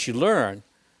know how much you learn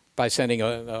by sending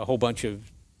a whole bunch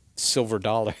of silver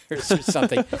dollars or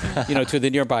something, to the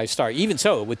nearby star. Even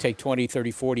so, it would take 20,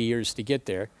 30, 40 years to get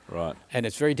there. Right. And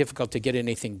it's very difficult to get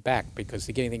anything back, because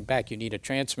to get anything back, you need a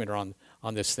transmitter on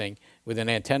this thing with an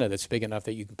antenna that's big enough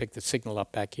that you can pick the signal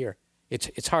up back here.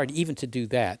 It's hard even to do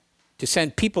that. To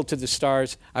send people to the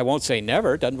stars, I won't say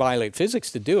never. It doesn't violate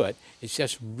physics to do it. It's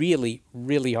just really,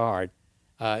 really hard.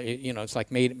 It's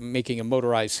like making a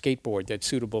motorized skateboard that's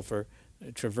suitable for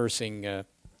traversing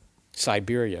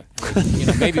Siberia.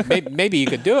 Maybe you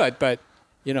could do it, but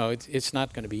it's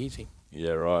not going to be easy.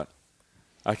 Yeah, right.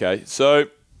 Okay, so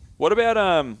what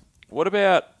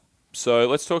about? So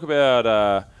let's talk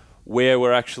about where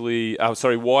we're actually.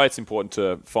 Why it's important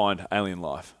to find alien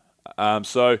life.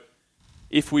 So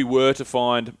if we were to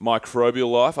find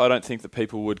microbial life, I don't think that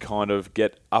people would kind of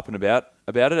get up and about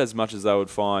it as much as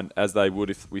they would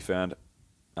if we found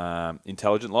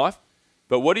intelligent life.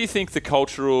 But what do you think the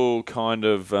cultural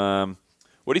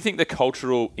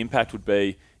impact would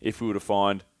be if we were to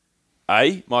find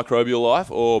A, microbial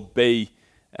life, or B,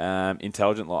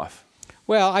 intelligent life?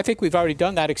 Well, I think we've already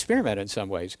done that experiment in some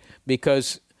ways,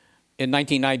 because in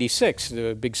 1996,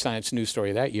 the big science news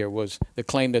story that year was the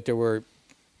claim that there were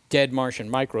dead Martian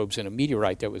microbes in a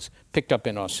meteorite that was picked up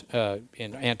in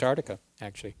Antarctica,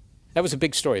 actually. That was a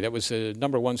big story. That was the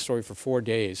 #1 story for 4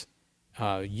 days.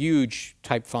 Huge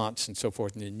type fonts and so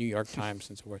forth in the New York Times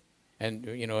and so forth. And,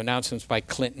 announcements by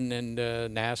Clinton and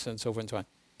NASA and so forth and so on.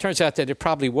 Turns out that it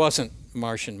probably wasn't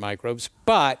Martian microbes,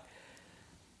 but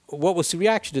what was the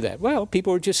reaction to that? Well,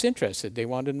 people were just interested. They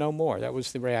wanted to know more. That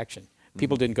was the reaction.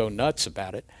 People didn't go nuts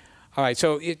about it. All right,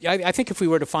 so I think if we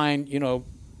were to find,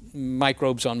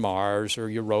 microbes on Mars or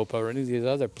Europa or any of these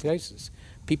other places,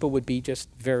 people would be just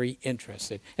very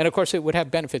interested. And, of course, it would have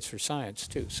benefits for science,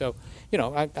 too. So,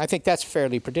 I think that's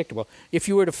fairly predictable. If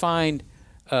you were to find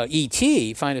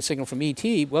E.T., find a signal from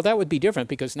E.T., well, that would be different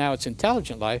because now it's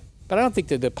intelligent life. But I don't think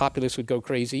that the populace would go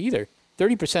crazy either.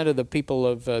 30% of the people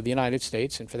of the United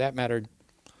States, and for that matter,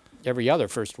 every other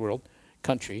first world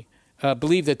country,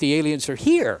 believe that the aliens are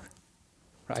here.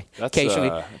 Right. That's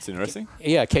interesting.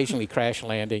 Yeah, occasionally crash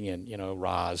landing in,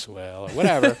 Roswell or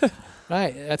whatever.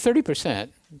 Right, 30%.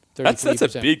 That's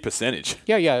a big percentage.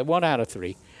 Yeah, 1 out of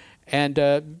 3. And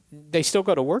they still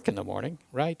go to work in the morning,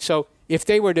 right? So if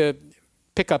they were to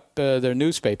pick up their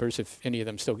newspapers, if any of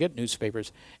them still get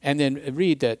newspapers, and then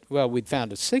read that, well, we'd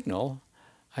found a signal,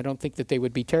 I don't think that they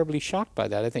would be terribly shocked by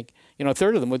that. I think, a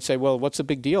third of them would say, well, what's the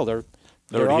big deal? They're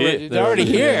already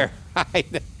here.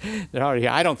 They're already here.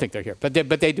 I don't think they're here, but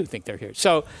they do think they're here.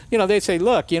 So, they say,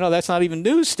 look, that's not even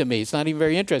news to me. It's not even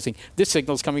very interesting. This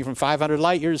signal's coming from 500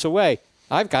 light years away.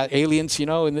 I've got aliens,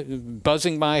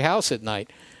 buzzing my house at night.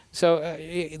 So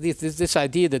this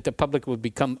idea that the public would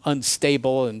become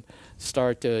unstable and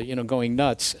start, going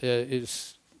nuts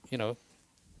is,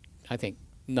 I think,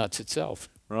 nuts itself.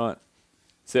 Right.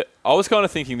 So I was kind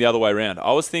of thinking the other way around.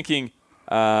 I was thinking,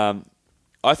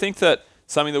 I think that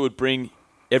something that would bring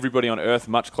everybody on Earth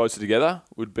much closer together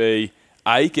would be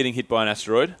getting hit by an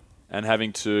asteroid and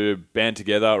having to band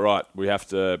together, right, we have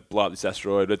to blow up this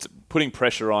asteroid. It's putting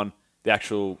pressure on the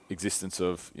actual existence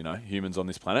of, humans on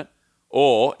this planet,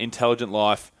 or intelligent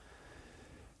life,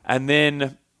 and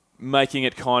then making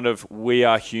it kind of, we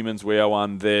are humans, we are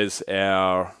one, there's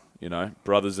our,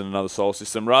 brothers in another solar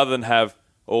system, rather than have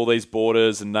all these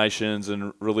borders and nations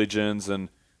and religions and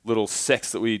little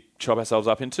sects that we chop ourselves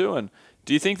up into. And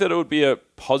do you think that it would be a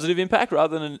positive impact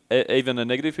rather than even a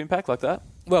negative impact like that?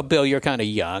 Well, Bill, you're kind of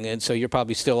young, and so you're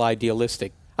probably still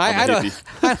idealistic. I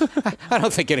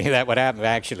don't think any of that would happen,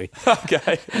 actually.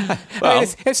 Okay. Well,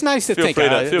 it's nice to think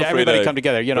everybody come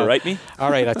together. Berate me. All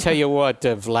right, I'll tell you what,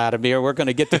 Vladimir, we're going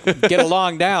to get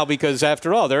along now because,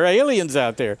 after all, there are aliens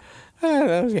out there.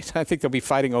 I think they'll be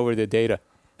fighting over the data.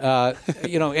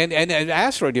 And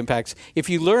asteroid impacts. If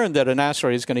you learn that an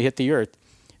asteroid is going to hit the Earth,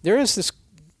 there is this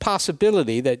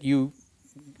possibility that you,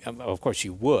 of course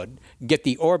you would, get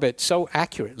the orbit so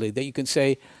accurately that you can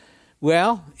say,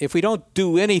 well, if we don't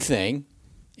do anything,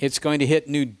 it's going to hit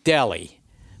New Delhi.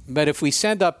 But if we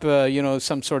send up,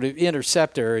 some sort of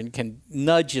interceptor and can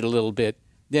nudge it a little bit,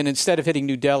 then instead of hitting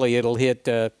New Delhi, it'll hit,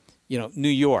 New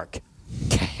York.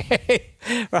 Okay,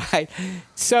 right.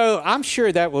 So I'm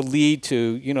sure that will lead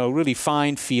to, really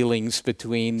fine feelings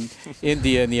between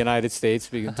India and the United States,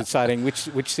 deciding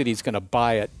which city is going to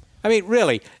buy it. I mean,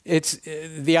 really, it's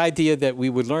the idea that we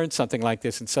would learn something like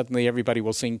this and suddenly everybody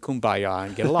will sing Kumbaya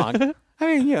and get along.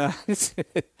 I mean, it's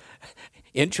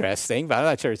interesting, but I'm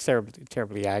not sure it's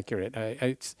terribly accurate.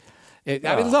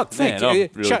 Look, think. Man, I'm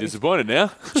really disappointed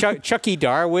now. Chucky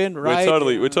Darwin, right?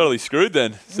 We're totally screwed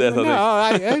then, Seth.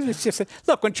 It's just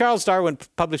look, when Charles Darwin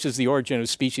publishes The Origin of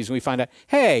Species, and we find out,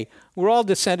 hey, we're all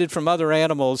descended from other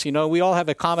animals. We all have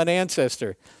a common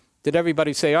ancestor. Did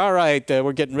everybody say, all right,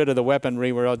 we're getting rid of the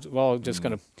weaponry, we're all just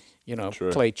going to,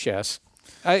 play chess?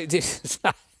 It's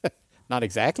not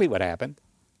exactly what happened.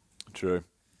 True.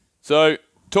 So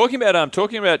talking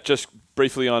about just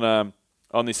briefly on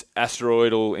this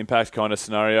asteroidal impact kind of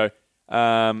scenario,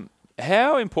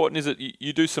 how important is it?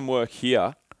 You do some work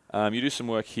here.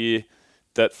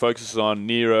 That focuses on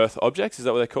near-Earth objects. Is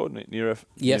that what they're called? Near-Earth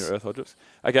objects.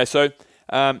 Okay, so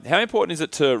how important is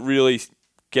it to really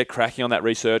get cracking on that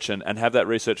research and have that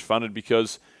research funded?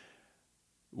 Because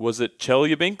was it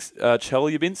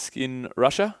Chelyabinsk in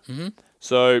Russia? Mm-hmm.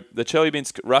 So the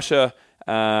Chelyabinsk, Russia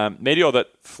meteor that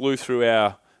flew through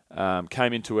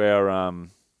came into our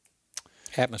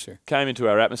atmosphere.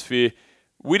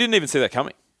 We didn't even see that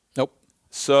coming. Nope.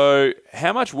 So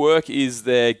how much work is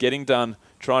there getting done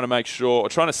trying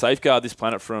to safeguard this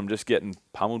planet from just getting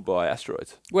pummeled by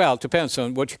asteroids? Well, it depends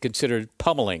on what you consider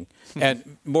pummeling,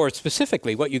 and more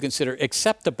specifically, what you consider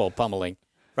acceptable pummeling,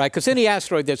 right? Because any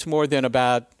asteroid that's more than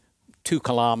about 2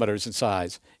 kilometers in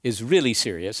size is really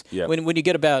serious. Yep. When you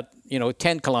get about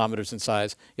 10 kilometers in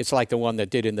size, it's like the one that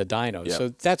did in the dinos. Yep. So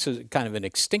that's a kind of an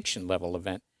extinction level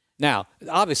event. Now,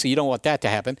 obviously, you don't want that to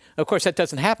happen. Of course, that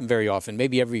doesn't happen very often.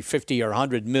 Maybe every 50 or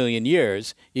 100 million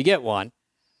years you get one.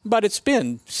 But it's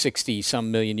been 60-some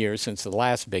million years since the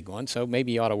last big one, so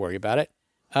maybe you ought to worry about it.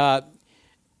 And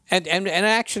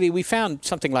actually, we found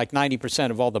something like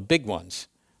 90% of all the big ones.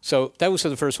 So those are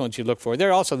the first ones you look for.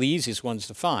 They're also the easiest ones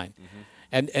to find.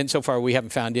 Mm-hmm. And so far, we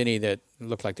haven't found any that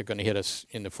look like they're going to hit us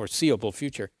in the foreseeable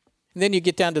future. And then you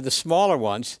get down to the smaller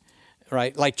ones,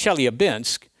 right, like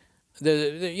Chelyabinsk.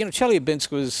 Chelyabinsk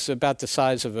was about the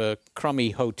size of a crummy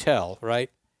hotel,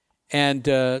 right? And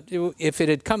if it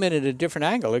had come in at a different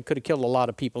angle, it could have killed a lot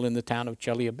of people in the town of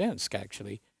Chelyabinsk,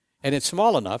 actually. And it's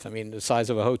small enough, the size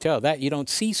of a hotel, that you don't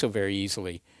see so very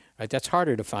easily. Right? That's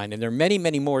harder to find. And there are many,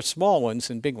 many more small ones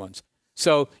than big ones.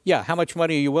 So, yeah, how much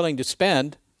money are you willing to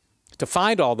spend to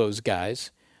find all those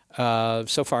guys?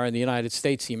 So far in the United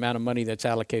States, the amount of money that's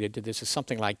allocated to this is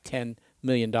something like $10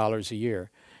 million a year.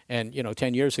 And,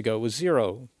 10 years ago, it was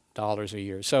 $0 a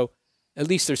year. So at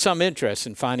least there's some interest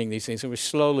in finding these things, and we're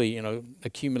slowly,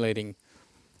 accumulating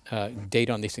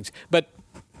data on these things. But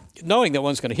knowing that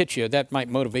one's going to hit you, that might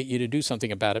motivate you to do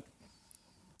something about it.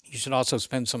 You should also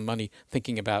spend some money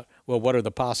thinking about, well, what are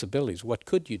the possibilities? What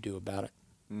could you do about it?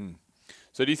 Mm.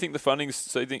 So do you think the funding?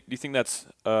 Do you think that's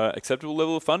acceptable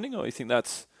level of funding, or do you think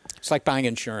that's? It's like buying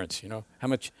insurance. How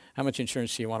much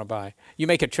insurance do you want to buy? You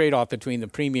make a trade-off between the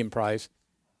premium price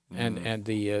and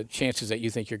the chances that you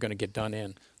think you're going to get done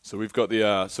in. So we've got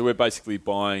so we're basically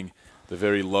buying the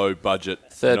very low budget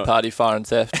third-party fire and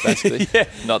theft, basically. Yeah.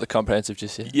 Not the comprehensive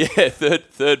just yet. Yeah,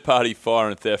 third-party fire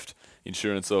and theft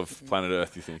insurance of planet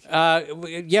Earth, you think?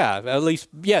 Yeah, at least,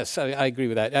 yes, I agree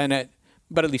with that.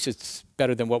 But at least it's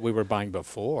better than what we were buying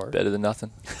before. Better than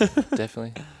nothing,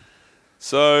 definitely.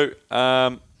 So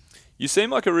you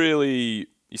seem like a really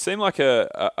you seem like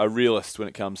a realist when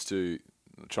it comes to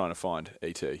trying to find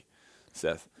ET,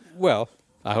 Seth. Well,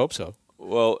 I hope so.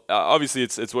 Well, obviously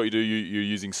it's what you do. You're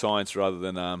using science rather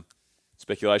than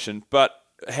speculation. But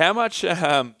how much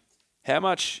you're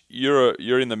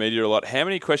in the media a lot? How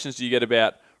many questions do you get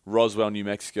about Roswell, New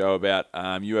Mexico, about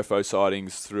UFO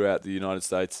sightings throughout the United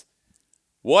States?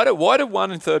 Why do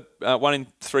 1 in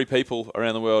 3 people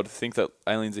around the world think that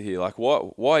aliens are here? Like,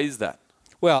 why is that?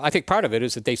 Well, I think part of it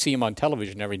is that they see them on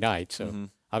television every night. So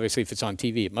obviously, if it's on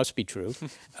TV, it must be true.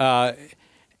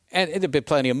 And there have been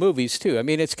plenty of movies, too. I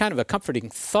mean, it's kind of a comforting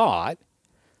thought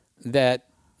that,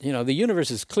 the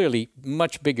universe is clearly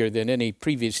much bigger than any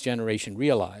previous generation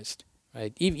realized.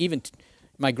 Right? Even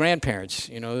my grandparents,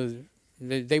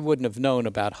 they wouldn't have known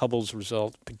about Hubble's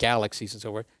result, galaxies and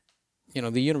so forth.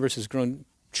 The universe has grown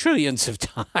trillions of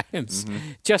times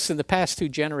just in the past 2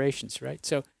 generations, right?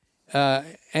 So,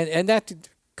 and that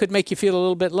could make you feel a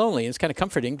little bit lonely. It's kind of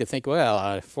comforting to think,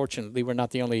 well, fortunately, we're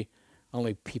not the only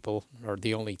people or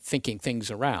the only thinking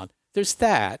things around. There's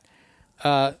that.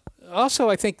 Also,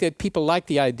 I think that people like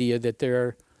the idea that there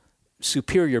are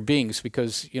superior beings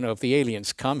because, if the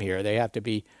aliens come here, they have to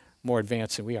be more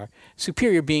advanced than we are.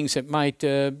 Superior beings that might,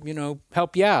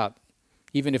 help you out,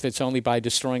 even if it's only by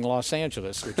destroying Los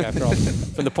Angeles, which, after all,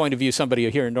 from the point of view somebody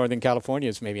here in Northern California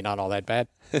is maybe not all that bad.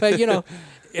 But,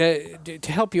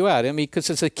 to help you out. I mean, because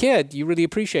as a kid, you really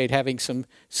appreciate having some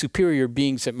superior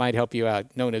beings that might help you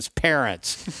out, known as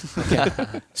parents. Okay?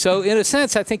 So, in a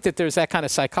sense, I think that there's that kind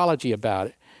of psychology about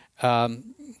it.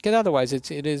 Because otherwise,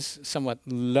 it is somewhat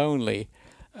lonely.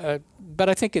 But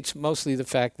I think it's mostly the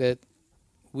fact that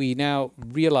we now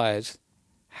realize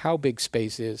how big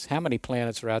space is, how many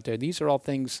planets are out there. These are all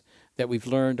things that we've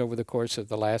learned over the course of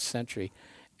the last century.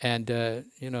 And,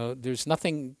 there's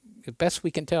nothing, the best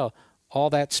we can tell, all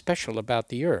that special about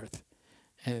the Earth.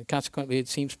 And consequently, it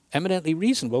seems eminently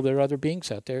reasonable there are other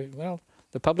beings out there. Well,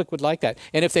 the public would like that.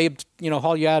 And if they,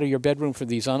 haul you out of your bedroom for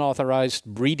these unauthorized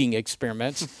breeding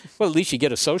experiments, well, at least you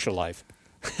get a social life.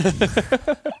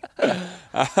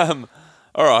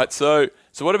 All right. So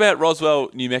what about Roswell,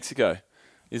 New Mexico?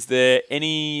 Is there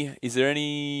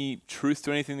any truth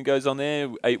to anything that goes on there?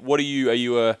 What are you? Are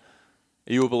you a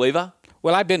believer?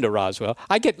 Well, I've been to Roswell.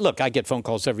 I get phone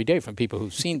calls every day from people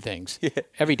who've seen things. Yeah.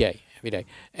 Every day.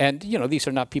 And, these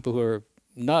are not people who are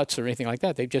nuts or anything like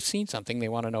that. They've just seen something. They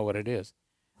want to know what it is.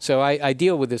 So I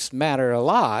deal with this matter a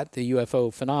lot, the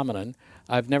UFO phenomenon.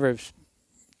 I've never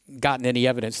gotten any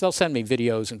evidence. They'll send me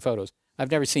videos and photos. I've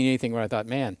never seen anything where I thought,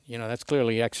 man, that's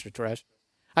clearly extraterrestrial.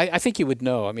 I think you would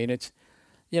know. I mean, it's,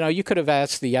 you could have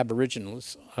asked the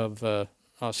Aboriginals of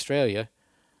Australia,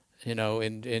 in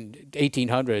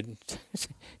 1800, do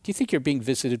you think you're being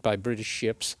visited by British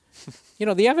ships?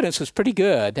 The evidence was pretty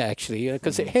good, actually,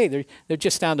 because, hey, they're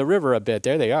just down the river a bit.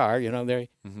 There they are,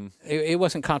 it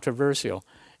wasn't controversial.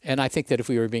 And I think that if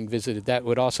we were being visited, that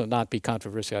would also not be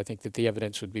controversial. I think that the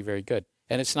evidence would be very good.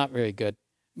 And it's not very good.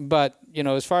 But,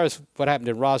 as far as what happened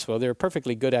in Roswell, there are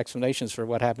perfectly good explanations for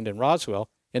what happened in Roswell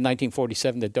in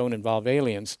 1947 that don't involve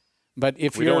aliens. But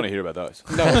if we don't want to hear about those.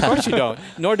 No, of course you don't.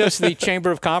 Nor does the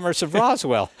Chamber of Commerce of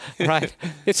Roswell, right?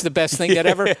 It's the best thing that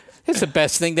ever. It's the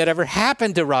best thing that ever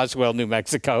happened to Roswell, New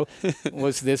Mexico,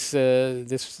 was this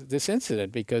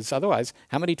incident. Because otherwise,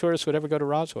 how many tourists would ever go to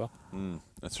Roswell?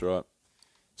 That's right.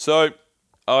 So,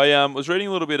 I was reading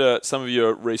a little bit of some of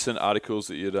your recent articles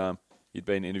that you'd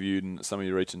been interviewed and some of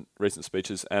your recent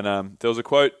speeches, and there was a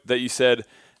quote that you said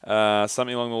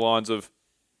something along the lines of,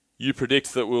 "You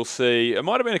predict that we'll see." It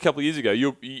might have been a couple of years ago.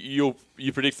 You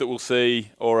predict that we'll see,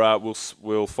 or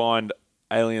we'll find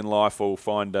alien life, or we'll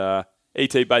find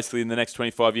ET basically in the next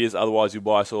 25 years. Otherwise, you'll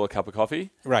buy us all a cup of coffee.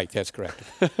 Right, that's correct.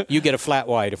 You get a flat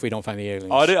white if we don't find the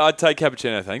aliens. I'd take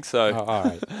cappuccino, thanks. So, all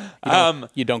right.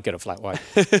 You don't get a flat white.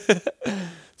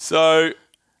 So,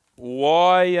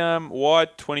 why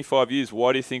 25 years?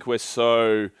 Why do you think we're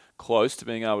so close to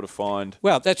being able to find?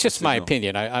 Well, that's just my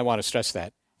opinion. I want to stress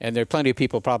that. And there are plenty of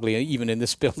people probably even in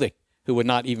this building who would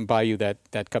not even buy you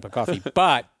that cup of coffee.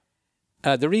 But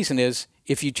the reason is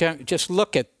if you just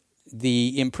look at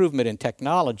the improvement in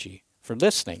technology for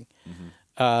listening,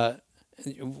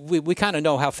 we kind of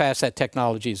know how fast that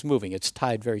technology is moving. It's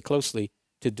tied very closely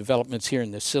to developments here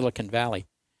in the Silicon Valley.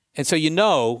 And so you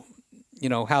know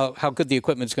how good the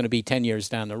equipment is going to be 10 years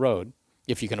down the road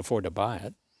if you can afford to buy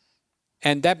it.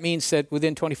 And that means that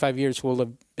within 25 years, we'll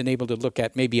have been able to look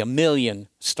at maybe 1 million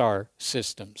star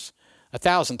systems,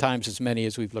 1,000 times as many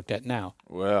as we've looked at now.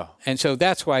 Wow. And so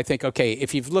that's why I think, okay,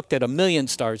 if you've looked at 1 million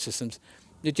star systems,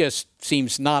 it just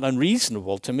seems not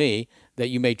unreasonable to me that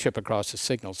you may trip across a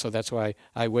signal. So that's why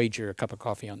I wager a cup of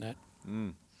coffee on that.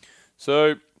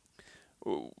 So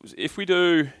if we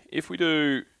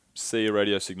do see a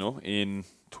radio signal in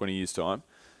 20 years' time,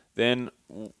 then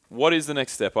what is the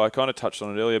next step? I kind of touched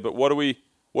on it earlier, but what do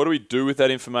we do with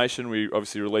that information? We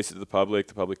obviously release it to the public.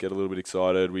 The public get a little bit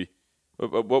excited.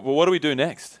 What do we do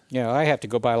next? Yeah, I have to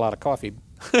go buy a lot of coffee.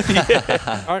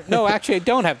 No, actually, I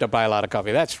don't have to buy a lot of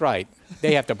coffee. That's right.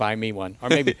 They have to buy me one. Or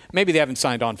maybe they haven't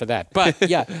signed on for that. But,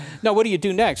 yeah. No, what do you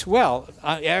do next? Well,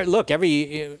 look,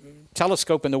 every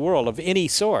telescope in the world of any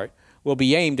sort will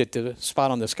be aimed at the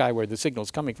spot on the sky where the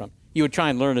signal's coming from. You would try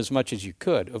and learn as much as you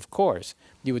could, of course.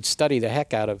 You would study the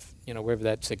heck out of, wherever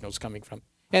that signal's coming from.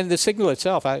 And the signal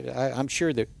itself, I'm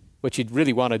sure that what you'd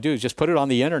really want to do is just put it on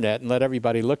the internet and let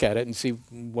everybody look at it and see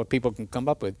what people can come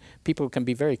up with. People can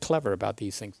be very clever about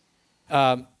these things.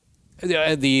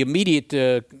 The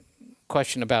immediate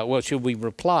question about, well, should we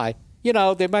reply?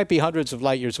 They might be hundreds of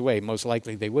light years away. Most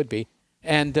likely they would be.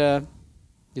 And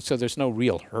so there's no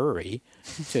real hurry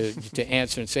to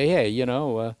answer and say, hey,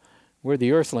 we're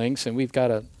the Earthlings and we've got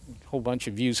a whole bunch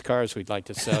of used cars we'd like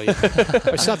to sell you.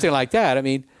 Or something like that. I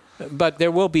mean, but there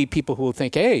will be people who will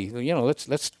think, hey,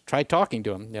 let's try talking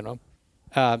to them,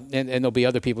 and there'll be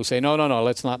other people who say, no,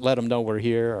 let's not let them know we're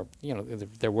here, or,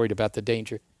 they're worried about the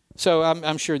danger. So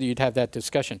I'm sure that you'd have that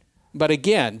discussion. But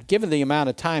again, given the amount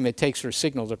of time it takes for a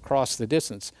signal to cross the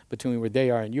distance between where they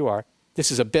are and you are,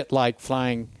 this is a bit like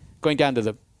going down to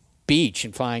the beach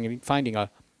and finding a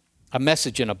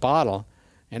message in a bottle.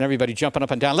 And everybody jumping up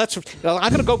and down. I'm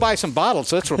going to go buy some bottles.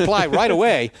 So let's reply right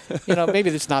away. Maybe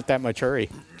there's not that much hurry.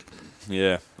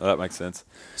 Yeah, well, that makes sense.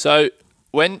 So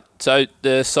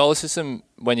the solar system,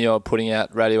 when you're putting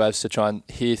out radio waves to try and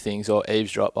hear things or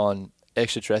eavesdrop on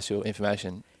extraterrestrial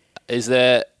information, has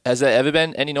there ever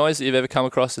been any noise that you've ever come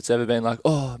across that's ever been like,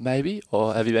 oh, maybe?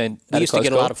 Or have you been We used to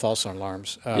get a lot of false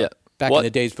alarms back in the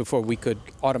days before we could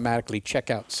automatically check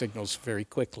out signals very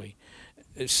quickly.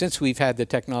 Since we've had the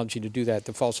technology to do that,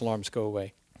 the false alarms go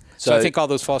away. So I think all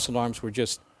those false alarms were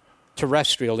just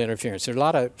terrestrial interference. There are a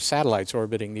lot of satellites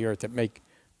orbiting the Earth that make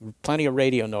plenty of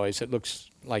radio noise that looks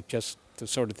like just the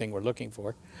sort of thing we're looking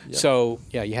for. Yep. So,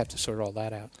 you have to sort all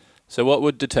that out. So what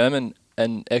would determine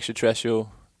an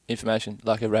extraterrestrial information,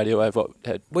 like a radio wave?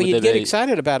 Well, you'd get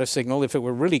excited about a signal if it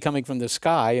were really coming from the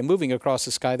sky and moving across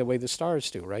the sky the way the stars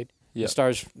do, right? Yep. The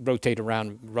stars rotate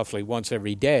around roughly once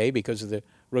every day because of the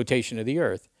rotation of the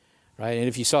Earth, right? And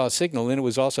if you saw a signal and it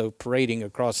was also parading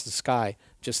across the sky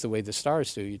just the way the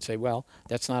stars do, you'd say, well,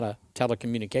 that's not a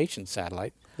telecommunications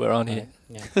satellite. We're on here.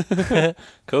 Yeah.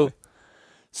 Cool.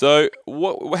 So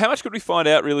how much could we find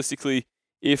out realistically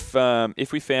if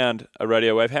we found a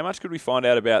radio wave? How much could we find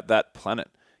out about that planet?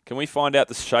 Can we find out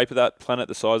the shape of that planet,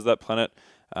 the size of that planet?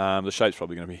 The shape's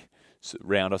probably going to be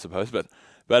round, I suppose, but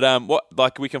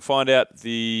we can find out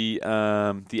the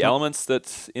elements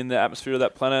that's in the atmosphere of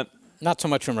that planet. Not so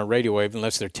much from a radio wave,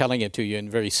 unless they're telling it to you in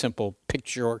very simple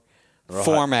picture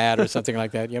format or something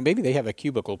like that. Maybe they have a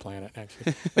cubicle planet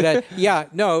actually. But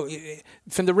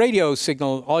from the radio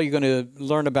signal, all you're going to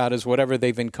learn about is whatever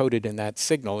they've encoded in that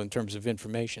signal in terms of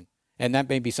information, and that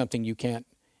may be something you can't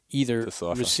either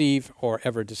receive or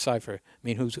ever decipher. I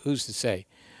mean, who's to say?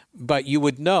 But you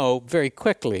would know very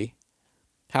quickly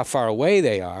how far away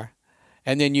they are,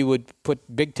 and then you would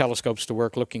put big telescopes to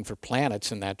work looking for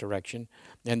planets in that direction,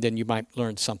 and then you might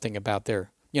learn something about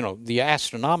their, the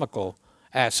astronomical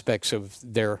aspects of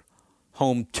their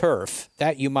home turf.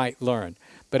 That you might learn.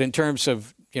 But in terms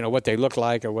of, what they look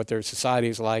like or what their society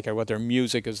is like or what their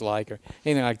music is like or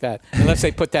anything like that, unless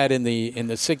they put that in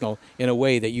the signal in a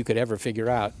way that you could ever figure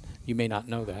out, you may not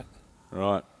know that.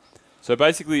 Right. So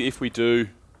basically, if we do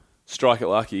strike it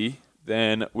lucky,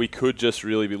 then we could just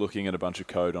really be looking at a bunch of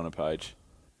code on a page.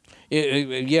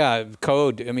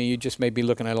 Code. I mean, you just may be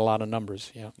looking at a lot of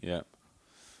numbers. Yeah. Yeah.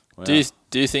 Wow.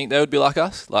 Do you think they would be like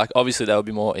us? Like, obviously they would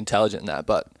be more intelligent than that,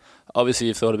 but obviously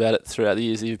you've thought about it throughout the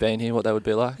years that you've been here, what they would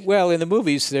be like? Well, in the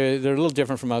movies, they're a little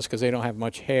different from us because they don't have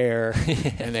much hair,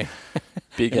 and they're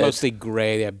mostly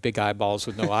gray. They have big eyeballs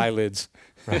with no eyelids,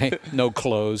 right? No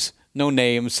clothes, no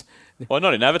names. Well,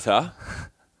 not in Avatar.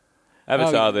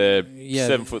 Avatar, they're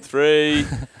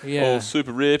 7'3", all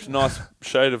super ripped, nice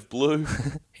shade of blue.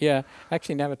 Yeah,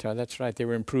 actually in Avatar, that's right. They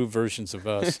were improved versions of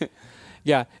us.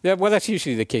 Yeah, well, that's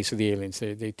usually the case with the aliens.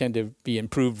 They tend to be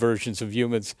improved versions of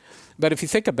humans. But if you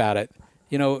think about it,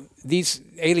 these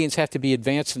aliens have to be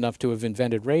advanced enough to have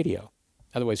invented radio.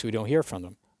 Otherwise, we don't hear from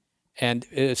them. And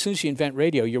as soon as you invent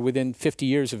radio, you're within 50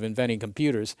 years of inventing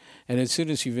computers. And as soon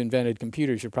as you've invented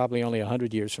computers, you're probably only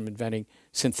 100 years from inventing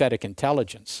synthetic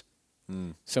intelligence.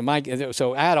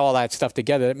 So add all that stuff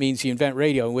together. That means you invent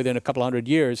radio, and within a couple 100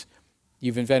 years,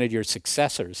 you've invented your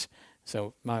successors.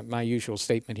 So my usual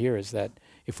statement here is that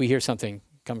if we hear something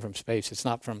come from space. It's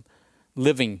not from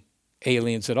living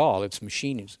aliens at all. It's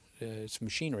machines. It's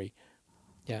machinery.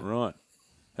 Yeah. Right.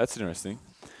 That's interesting.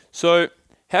 So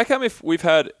how come if we've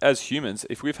had, as humans,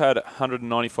 if we've had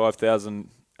 195,000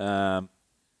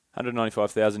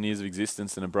 years of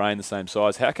existence and a brain the same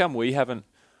size, how come we haven't,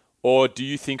 or do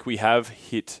you think we have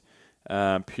hit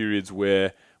periods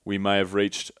where we may have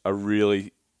reached a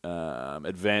really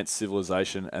advanced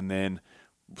civilization and then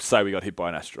say we got hit by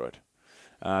an asteroid?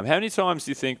 How many times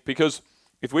do you think, because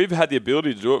if we've had the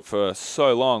ability to do it for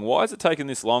so long, why has it taken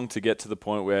this long to get to the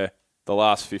point where the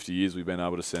last 50 years we've been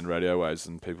able to send radio waves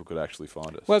and people could actually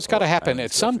find us? Well, it's got to happen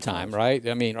at some time, right?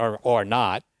 I mean, or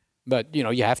not. But,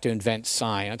 you have to invent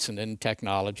science and then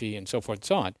technology and so forth and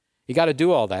so on. You got to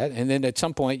do all that. And then at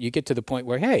some point you get to the point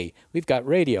where, hey, we've got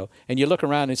radio. And you look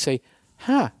around and say,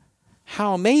 how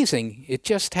amazing. It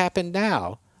just happened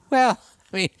now. Well,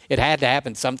 I mean, it had to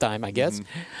happen sometime, I guess.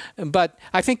 Mm-hmm. But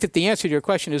I think that the answer to your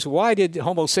question is, why did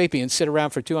Homo sapiens sit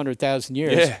around for 200,000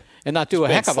 years and not do a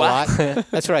heck of a lot?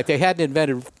 That's right. They hadn't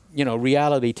invented,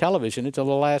 reality television until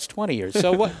the last 20 years.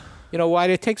 So what, why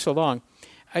did it take so long?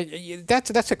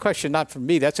 That's a question not for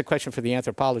me. That's a question for the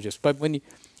anthropologists. But when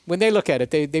they look at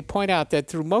it, they point out that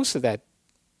through most of that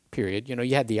period,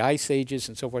 you had the ice ages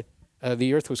and so forth.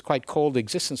 The Earth was quite cold.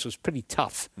 Existence was pretty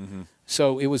tough. Mm-hmm.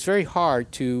 So it was very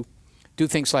hard to do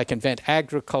things like invent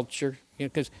agriculture,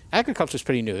 because agriculture is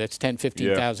pretty new. That's 10,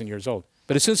 15,000 years old.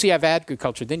 But as soon as you have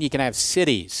agriculture, then you can have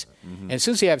cities. Mm-hmm. And as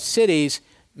soon as you have cities,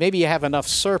 maybe you have enough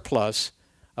surplus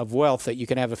of wealth that you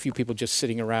can have a few people just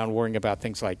sitting around worrying about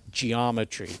things like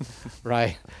geometry,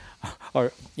 right?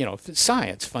 Or,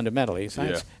 science, fundamentally.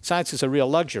 Science is a real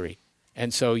luxury.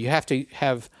 And so you have to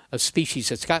have a species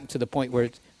that's gotten to the point where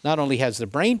it not only has the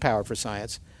brain power for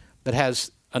science, but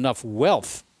has enough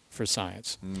wealth for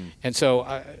science. Mm. And so,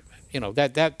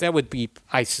 that would be,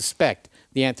 I suspect,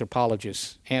 the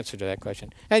anthropologist's answer to that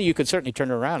question. And you could certainly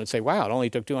turn it around and say, wow, it only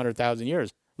took 200,000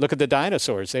 years. Look at the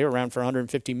dinosaurs. They were around for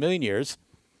 150 million years.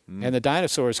 And the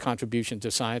dinosaurs' contribution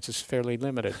to science is fairly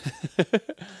limited.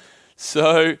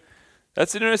 So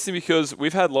that's interesting because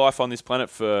we've had life on this planet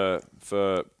for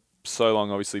so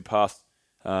long, obviously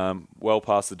well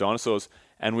past the dinosaurs,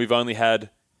 and we've only had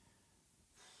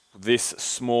this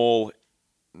small,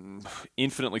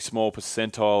 infinitely small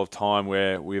percentile of time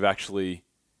where we've actually,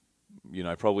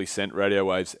 probably sent radio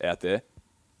waves out there.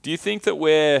 Do you think that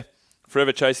we're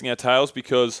forever chasing our tails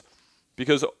because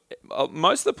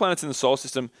most of the planets in the solar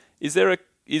system, is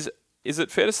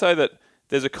it fair to say that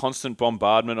there's a constant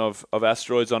bombardment of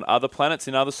asteroids on other planets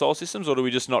in other solar systems, or do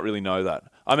we just not really know that?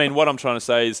 I mean, what I'm trying to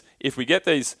say is, if we get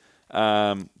these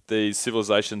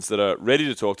civilizations that are ready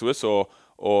to talk to us,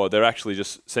 or they're actually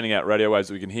just sending out radio waves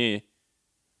that we can hear,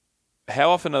 how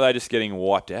often are they just getting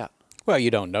wiped out? Well, you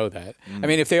don't know that. I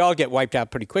mean, if they all get wiped out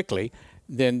pretty quickly,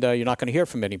 then you're not going to hear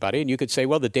from anybody. And you could say,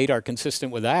 well, the data are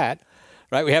consistent with that.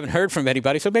 Right, we haven't heard from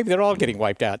anybody, so maybe they're all getting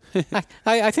wiped out.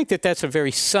 I think that's a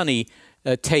very sunny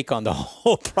take on the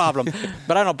whole problem,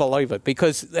 but I don't believe it,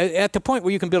 because at the point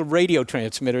where you can build radio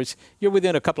transmitters, you're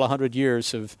within a couple of 100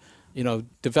 years of,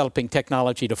 developing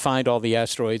technology to find all the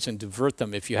asteroids and divert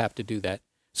them if you have to do that.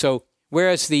 So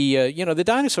whereas the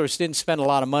dinosaurs didn't spend a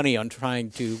lot of money on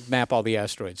trying to map all the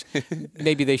asteroids,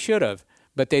 maybe they should have,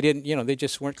 but they didn't. They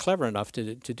just weren't clever enough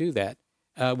to do that.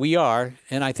 We are,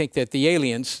 and I think that the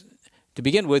aliens, to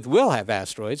begin with, will have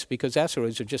asteroids, because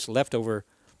asteroids are just leftover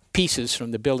pieces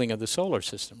from the building of the solar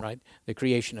system, right? The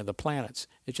creation of the planets.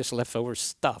 It's just leftover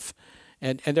stuff.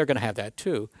 And they're going to have that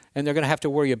too. And they're going to have to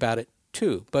worry about it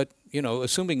too. But,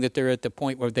 assuming that they're at the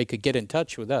point where they could get in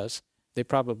touch with us, they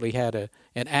probably had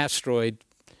an asteroid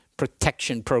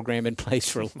protection program in place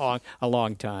for a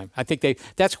long time. I think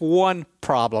that's one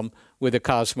problem with the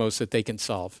cosmos that they can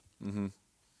solve. Mm-hmm.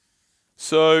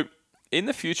 So in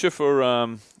the future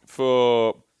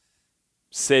for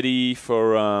SETI,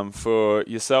 for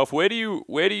yourself, where do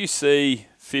you see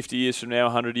 50 years from now,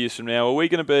 100 years from now? Are we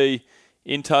going to be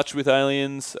in touch with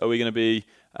aliens? Are we going to be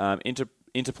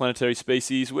interplanetary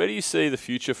species? Where do you see the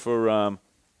future for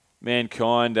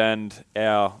mankind and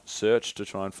our search to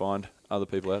try and find other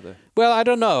people out there? Well, I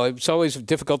don't know. It's always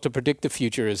difficult to predict the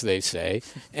future, as they say,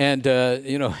 and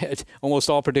almost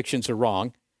all predictions are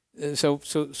wrong. So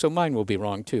mine will be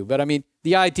wrong too. But I mean,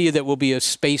 the idea that we'll be a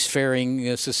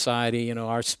spacefaring society,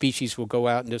 our species will go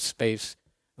out into space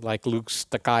like Luke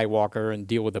Skywalker and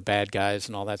deal with the bad guys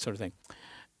and all that sort of thing.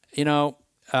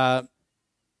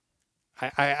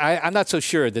 I'm not so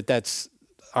sure that that's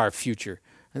our future.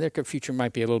 I think our future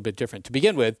might be a little bit different. To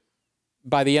begin with,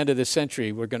 by the end of this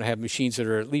century, we're going to have machines that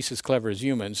are at least as clever as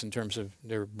humans in terms of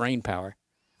their brain power.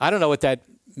 I don't know what that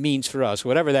means for us.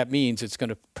 Whatever that means, it's going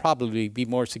to probably be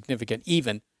more significant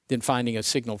even than finding a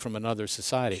signal from another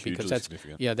society. Hugely because that's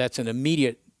significant. that's an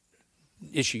immediate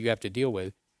issue you have to deal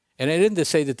with. And it isn't to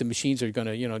say that the machines are going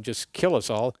to, just kill us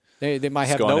all. They might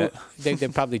have Skynet. they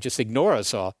probably just ignore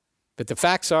us all. But the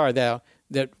facts are that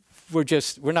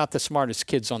we're not the smartest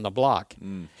kids on the block,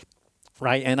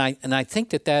 right? And I think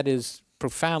that is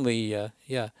profoundly a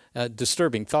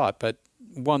disturbing thought, but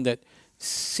one that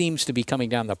seems to be coming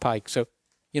down the pike. So,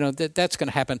 that's going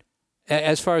to happen.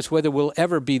 As far as whether we'll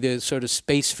ever be the sort of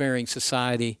spacefaring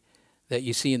society that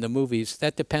you see in the movies,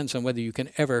 that depends on whether you can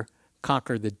ever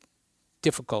conquer the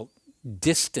difficult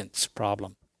distance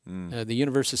problem. The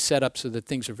universe is set up so that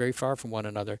things are very far from one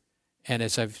another. And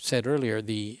as I've said earlier,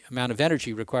 the amount of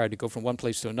energy required to go from one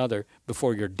place to another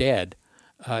before you're dead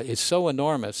is so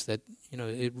enormous that,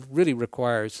 it really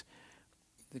requires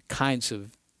the kinds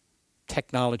of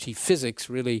technology, physics,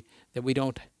 really, that we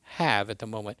don't have at the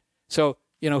moment. So,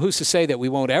 who's to say that we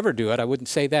won't ever do it? I wouldn't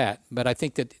say that. But I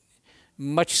think that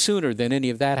much sooner than any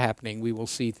of that happening, we will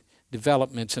see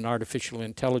developments in artificial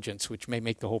intelligence, which may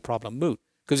make the whole problem moot.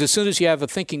 Because as soon as you have a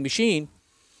thinking machine,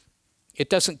 it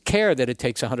doesn't care that it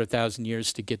takes 100,000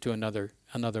 years to get to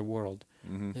another world.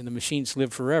 And the machines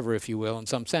live forever, if you will, in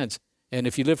some sense. And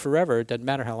if you live forever, it doesn't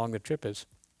matter how long the trip is.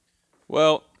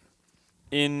 Well,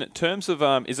 in terms of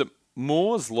is it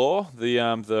Moore's law,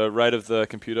 the rate of the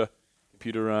computer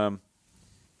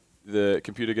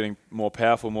getting more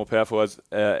powerful as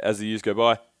the years go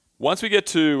by? Once we get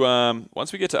to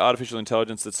artificial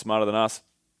intelligence that's smarter than us,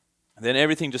 then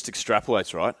everything just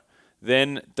extrapolates, right?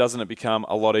 Then doesn't it become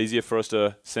a lot easier for us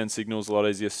to send signals, a lot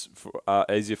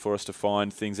easier for us to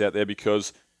find things out there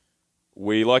because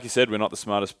we, like you said, we're not the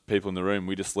smartest people in the room.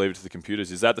 We just leave it to the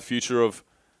computers. Is that the future of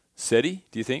SETI,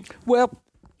 do you think? Well,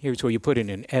 here's where you put in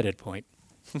an edit point.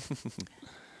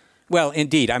 Well,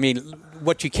 indeed. I mean,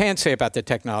 what you can say about the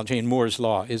technology in Moore's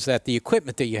law is that the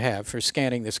equipment that you have for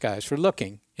scanning the skies, for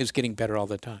looking, is getting better all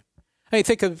the time. I mean,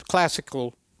 think of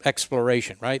classical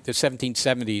exploration, right? The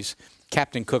 1770s,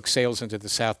 Captain Cook sails into the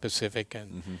South Pacific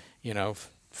and,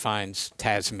 finds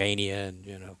Tasmania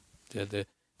and, the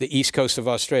east coast of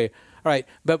Australia. All right,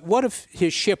 but what if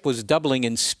his ship was doubling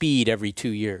in speed every 2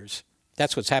 years?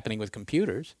 That's what's happening with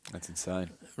computers. That's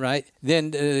insane. Right?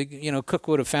 Then, Cook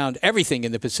would have found everything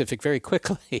in the Pacific very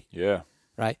quickly. Yeah.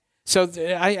 Right? So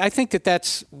I think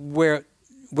that's where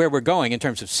we're going in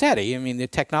terms of SETI. I mean, the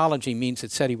technology means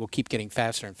that SETI will keep getting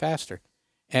faster and faster.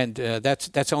 And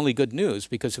that's only good news,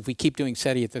 because if we keep doing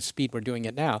SETI at the speed we're doing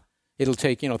it now, it'll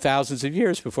take, thousands of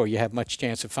years before you have much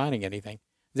chance of finding anything.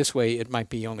 This way, it might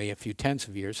be only a few tens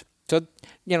of years. So,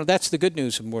 that's the good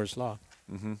news of Moore's law.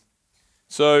 Mm-hmm.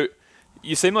 So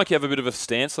you seem like you have a bit of a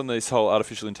stance on this whole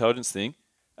artificial intelligence thing.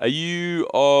 Are you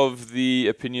of the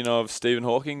opinion of Stephen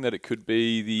Hawking that it could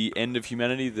be the end of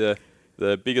humanity, the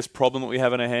biggest problem that we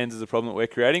have in our hands is a problem that we're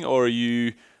creating, or are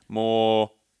you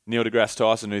more Neil deGrasse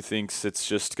Tyson, who thinks it's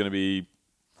going to be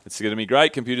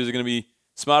great, computers are going to be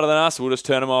smarter than us, we'll just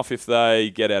turn them off if they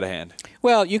get out of hand?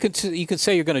 Well, you could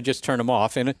say you're going to just turn them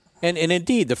off, and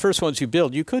indeed, the first ones you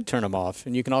build, you could turn them off,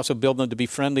 and you can also build them to be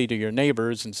friendly to your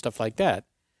neighbors and stuff like that.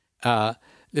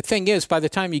 The thing is, by the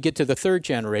time you get to the third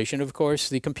generation, of course,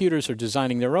 the computers are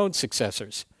designing their own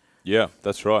successors. Yeah,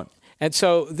 that's right. And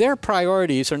so their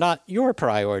priorities are not your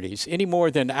priorities any more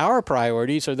than our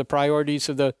priorities are the priorities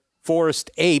of the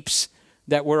forest apes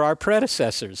that were our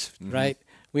predecessors, right?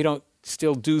 We don't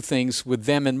still do things with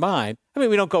them in mind. I mean,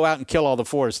 we don't go out and kill all the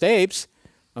forest apes,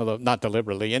 although not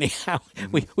deliberately anyhow.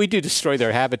 We do destroy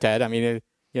their habitat. I mean,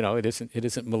 it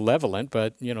isn't malevolent,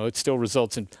 but, it still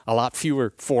results in a lot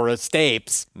fewer forest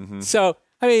apes. So,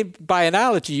 I mean, by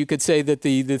analogy, you could say that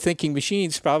the thinking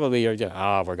machines probably are just,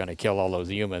 we're going to kill all those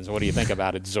humans. What do you think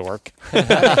about it, Zork?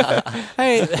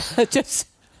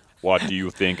 What do you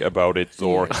think about it,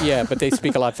 Zork? Yeah, but they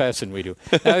speak a lot faster than we do.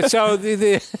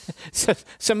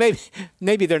 So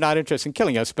maybe they're not interested in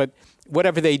killing us, but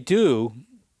whatever they do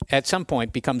at some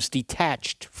point becomes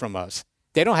detached from us.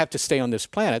 They don't have to stay on this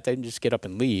planet. They can just get up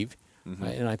and leave.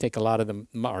 And I think a lot of them,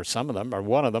 or some of them, or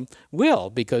one of them, will,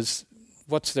 because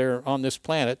what's there on this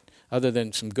planet other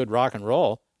than some good rock and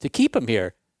roll to keep them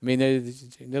here? I mean,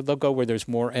 they'll go where there's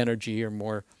more energy or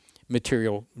more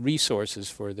material resources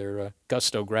for their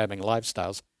gusto-grabbing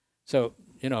lifestyles. So,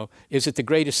 is it the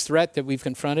greatest threat that we've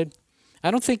confronted?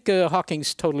 I don't think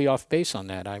Hawking's totally off base on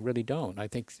that. I really don't. I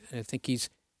think he's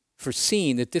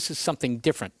foreseen that this is something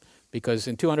different, because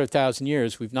in 200,000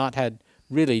 years, we've not had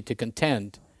really to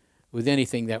contend with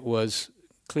anything that was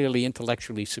clearly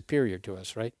intellectually superior to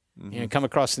us, right? You come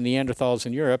across the Neanderthals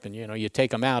in Europe and, you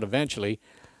take them out eventually.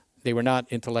 They were not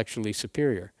intellectually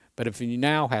superior. But if you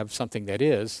now have something that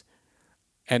is,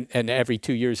 and every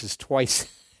 2 years is twice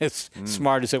as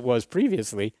smart as it was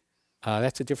previously,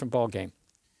 that's a different ball game.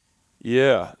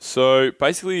 Yeah. So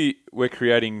basically, we're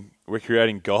creating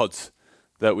gods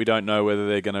that we don't know whether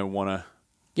they're going to want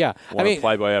to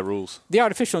play by our rules. The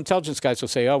artificial intelligence guys will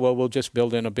say, "Oh well, we'll just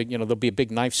build in a big, there'll be a big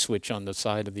knife switch on the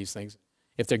side of these things.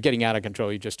 If they're getting out of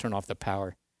control, you just turn off the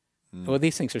power." Well,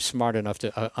 these things are smart enough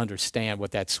to understand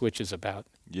what that switch is about.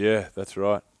 Yeah, that's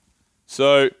right.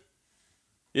 So,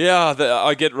 yeah,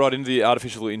 I get right into the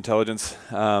artificial intelligence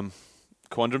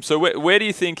quandrum. So, where do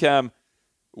you think? Do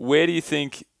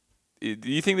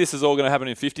you think this is all going to happen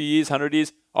in 50 years, 100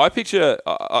 years? I picture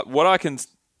what I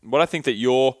think that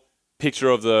your picture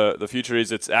of the future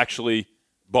is. It's actually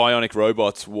bionic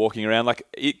robots walking around. Like,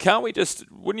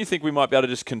 wouldn't you think we might be able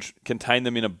to just contain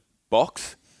them in a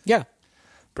box? Yeah.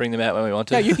 Bring them out when we want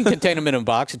to. Yeah, you can contain them in a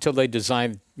box until they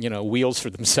design, wheels for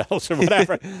themselves or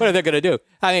whatever. What are they going to do?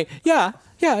 I mean, yeah.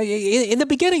 In the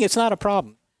beginning, it's not a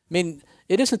problem. I mean,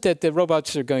 it isn't that the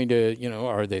robots are going to,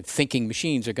 or the thinking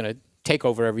machines are going to take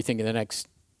over everything in the next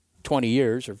 20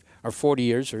 years or 40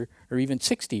 years or even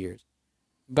 60 years.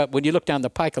 But when you look down the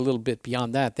pike a little bit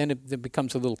beyond that, then it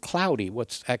becomes a little cloudy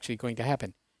what's actually going to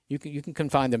happen. You can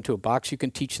confine them to a box. You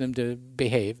can teach them to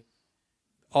behave.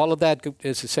 All of that,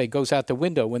 as I say, goes out the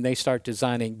window when they start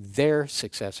designing their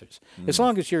successors. As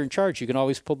long as you're in charge, you can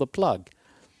always pull the plug.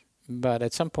 But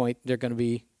at some point, they're going to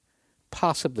be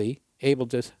possibly able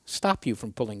to stop you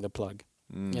from pulling the plug.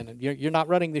 You're not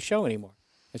running the show anymore.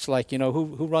 It's like,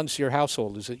 who runs your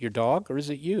household? Is it your dog or is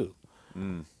it you?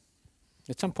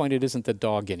 At some point, it isn't the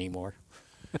dog anymore.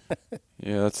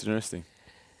 Yeah, that's interesting.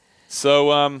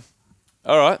 So, all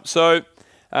right. So,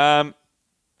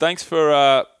 thanks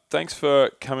for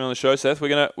coming on the show, Seth.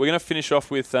 We're gonna finish off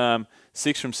with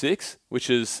 6 from 6, which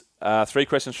is 3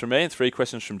 questions from me and 3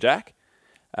 questions from Jack.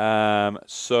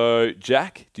 So,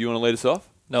 Jack, do you want to lead us off?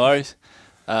 No worries.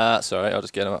 Sorry, I'll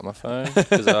just get them up my phone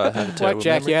because I have a terrible What,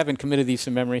 Jack? memory. You haven't committed these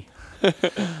to memory.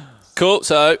 Cool.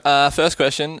 So, first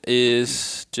question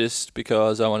is just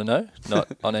because I want to know,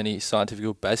 not on any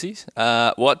scientific basis.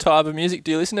 What type of music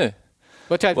do you listen to?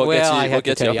 I have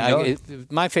to tell you,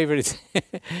 my favorite is,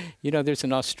 there's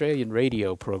an Australian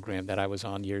radio program that I was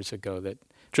on years ago that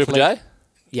Triple J?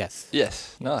 Yes.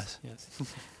 Yes. Nice. Yes.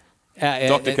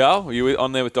 Dr. Carl? Were you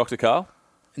on there with Dr. Carl?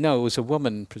 No, it was a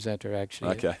woman presenter,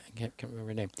 actually. Okay. I can't remember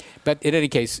her name. But in any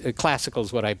case, classical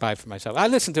is what I buy for myself. I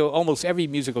listen to almost every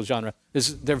musical genre.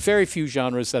 There are very few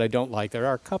genres that I don't like. There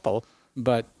are a couple,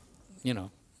 but,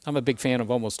 I'm a big fan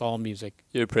of almost all music.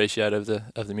 You're appreciative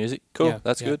of the music? Cool. Yeah,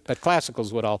 That's good. But classical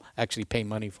is what I'll actually pay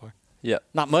money for. Yeah.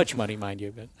 Not much money, mind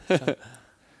you,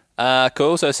 but...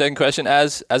 Cool. So second question,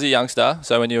 as a youngster,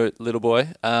 so when you were a little boy,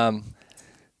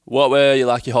 what were your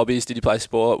hobbies? Did you play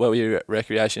sport? What were your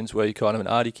recreations? Were you kind of an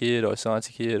arty kid or a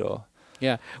sciencey kid? Or?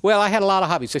 Yeah. Well, I had a lot of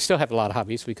hobbies. I still have a lot of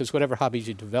hobbies because whatever hobbies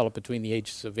you develop between the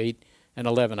ages of 8 and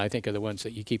 11, I think are the ones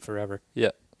that you keep forever.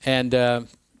 Yeah. And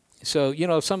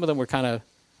so, some of them were kind of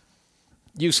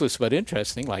useless but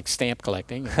interesting, like stamp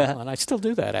collecting. And I still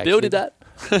do that, actually. Bill did that?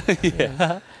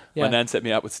 Yeah. Yeah. My nan set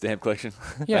me up with stamp collection.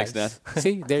 Yeah. Thanks, Nan.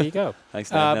 See, there you go.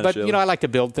 Thanks, Nan. But, I like to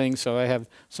build things, so I have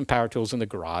some power tools in the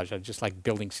garage. I just like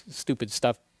building stupid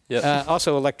stuff. Yep.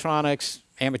 Also electronics,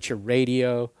 amateur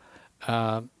radio,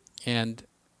 and,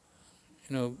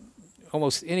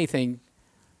 almost anything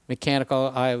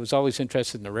mechanical. I was always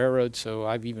interested in the railroads, so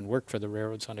I've even worked for the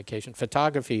railroads on occasion.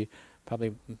 Photography,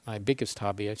 probably my biggest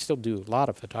hobby. I still do a lot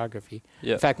of photography.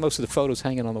 Yep. In fact, most of the photos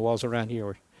hanging on the walls around here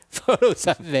were photos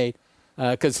I've made.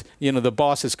 Because, the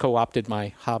boss has co-opted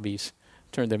my hobbies,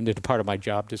 turned them into part of my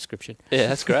job description. Yeah,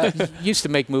 that's great. Used to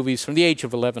make movies. From the age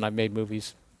of 11, I made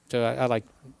movies. So I like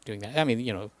doing that. I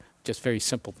mean, just very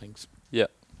simple things. Yeah.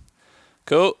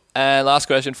 Cool. And last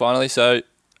question, finally. So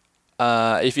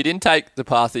if you didn't take the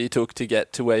path that you took to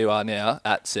get to where you are now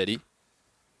at SETI,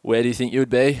 where do you think you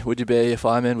would be? Would you be a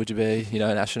fireman? Would you be,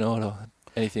 an astronaut or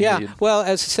anything? Yeah, well,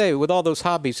 as I say, with all those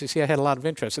hobbies, you see, I had a lot of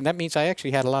interest. And that means I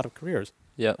actually had a lot of careers.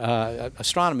 Yeah.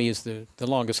 Astronomy is the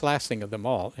longest lasting of them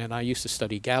all. And I used to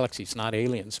study galaxies, not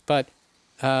aliens. But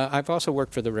I've also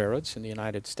worked for the railroads in the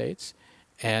United States.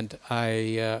 And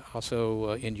I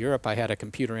also, in Europe, I had a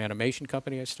computer animation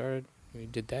company I started. We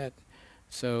did that.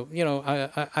 So,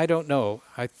 I don't know.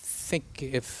 I think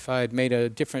if I'd made a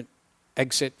different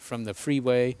exit from the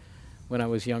freeway when I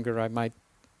was younger, I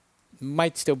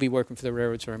might still be working for the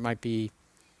railroads, or I might be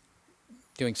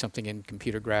doing something in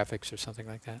computer graphics or something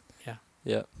like that. Yeah.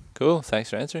 Yeah. Cool.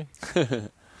 Thanks for answering.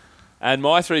 And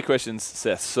my 3 questions,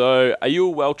 Seth. So, are you a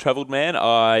well-travelled man?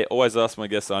 I always ask my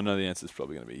guests, I know the answer is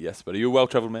probably going to be yes, but are you a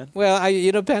well-travelled man? Well,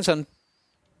 it depends on,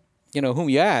 whom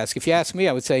you ask. If you ask me,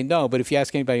 I would say no. But if you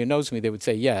ask anybody who knows me, they would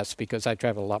say yes, because I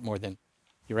travel a lot more than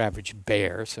your average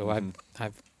bear. So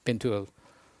I've been to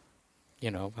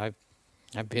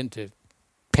I've been to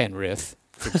Penrith,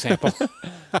 for example.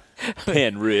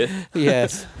 Penrith.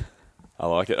 Yes. I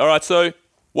like it. All right, so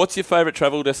what's your favourite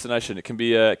travel destination? It can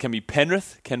be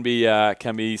Penrith, can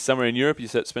be somewhere in Europe. You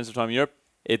spend some time in Europe.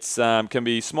 It's can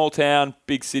be small town,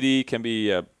 big city, can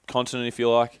be a continent if you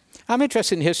like. I'm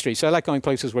interested in history, so I like going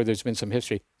places where there's been some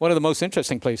history. One of the most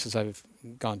interesting places I've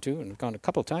gone to, and I've gone a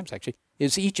couple of times actually,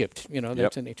 is Egypt.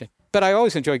 That's in Egypt. But I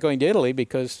always enjoy going to Italy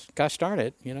because, gosh darn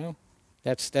it,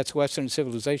 that's Western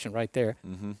civilization right there.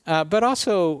 But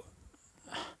also,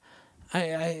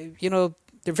 there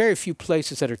are very few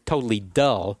places that are totally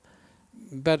dull.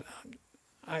 But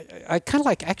I kind of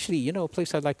like, actually, a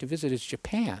place I'd like to visit is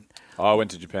Japan. Oh, I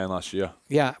went to Japan last year.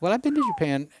 Yeah, well, I've been to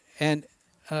Japan and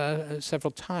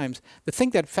several times. The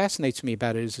thing that fascinates me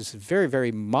about it is it's a very,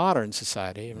 very modern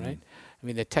society, right? I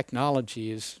mean, the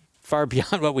technology is far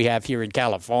beyond what we have here in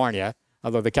California,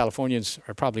 although the Californians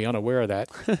are probably unaware of that.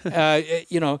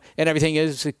 And everything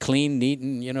is clean, neat,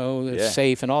 and,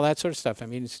 safe and all that sort of stuff. I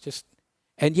mean, it's just...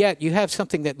 And yet you have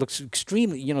something that looks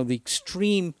extremely, the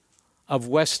extreme of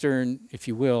Western, if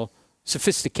you will,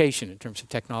 sophistication in terms of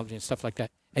technology and stuff like that.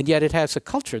 And yet it has a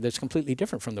culture that's completely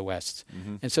different from the West's.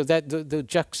 And so that the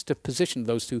juxtaposition of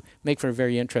those two make for a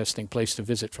very interesting place to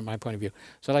visit from my point of view.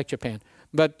 So I like Japan.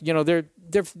 But,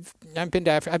 I've been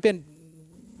to Africa. I've been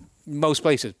most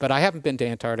places, but I haven't been to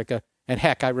Antarctica. And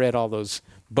heck, I read all those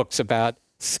books about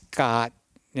Scott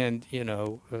and,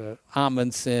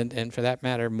 Amundsen and for that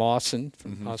matter, Mawson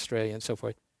from Australia and so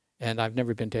forth. And I've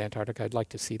never been to Antarctica. I'd like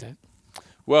to see that.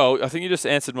 Well, I think you just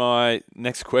answered my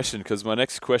next question, because my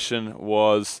next question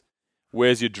was,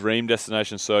 where's your dream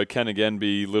destination? So it can again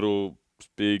be little,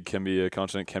 big, can be a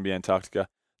continent, can be Antarctica.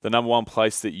 The number one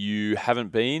place that you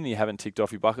haven't been, you haven't ticked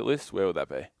off your bucket list, where would that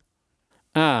be?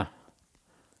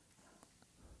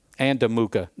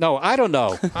 Andamuka. No, I don't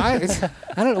know. I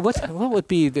don't know. What would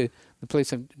be the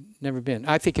place I've never been?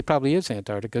 I think it probably is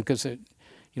Antarctica, because,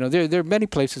 there are many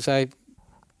places I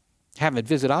haven't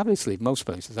visited. Obviously, most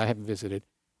places I haven't visited.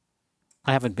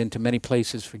 I haven't been to many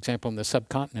places, for example, in the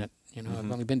subcontinent.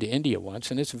 I've only been to India once,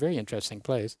 and it's a very interesting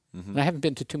place. And I haven't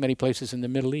been to too many places in the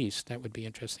Middle East. That would be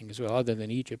interesting as well, other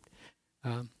than Egypt.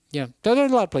 There are a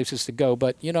lot of places to go,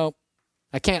 but,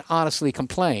 I can't honestly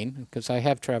complain, because I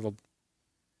have traveled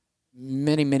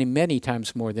many, many, many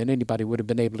times more than anybody would have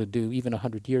been able to do even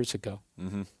 100 years ago.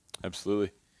 Absolutely.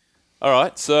 All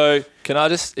right, so... Can I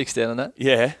just extend on that?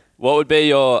 Yeah. What would be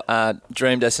your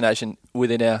dream destination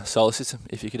within our solar system,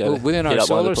 if you could ever within hit our up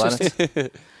one solar of the planets? system?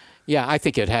 Yeah, I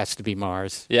think it has to be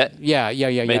Mars. Yeah? Yeah.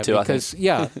 Me too, because, I think.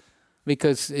 Yeah,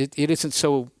 because it isn't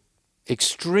so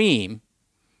extreme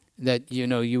that,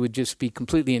 you would just be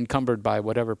completely encumbered by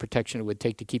whatever protection it would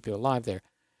take to keep you alive there.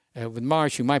 With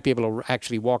Mars, you might be able to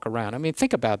actually walk around. I mean,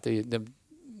 think about the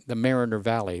Mariner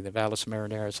Valley, the Valles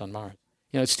Marineris on Mars.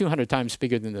 It's 200 times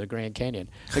bigger than the Grand Canyon.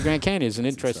 The Grand Canyon is an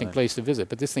interesting place to visit,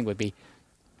 but this thing would be,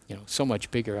 so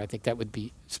much bigger. I think that would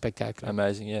be spectacular.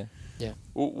 Amazing, yeah. Yeah.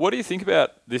 Well, what do you think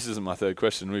about, this isn't my third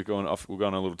question, we've gone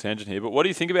on a little tangent here, but what do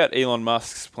you think about Elon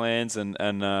Musk's plans and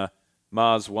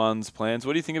Mars One's plans?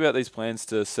 What do you think about these plans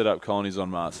to set up colonies on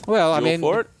Mars? Well, You all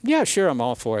for it? Yeah, sure, I'm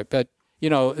all for it. But,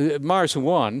 Mars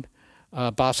One,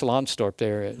 Bas Lansdorp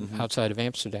there outside of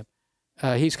Amsterdam,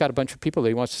 he's got a bunch of people that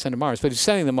he wants to send to Mars, but he's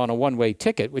sending them on a one-way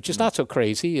ticket, which is not so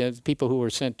crazy. People who were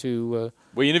sent to...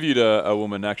 We interviewed a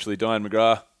woman, actually, Diane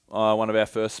McGrath, one of our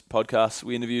first podcasts.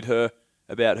 We interviewed her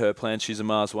about her plans. She's a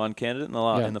Mars One candidate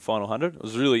in the final 100. It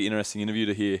was a really interesting interview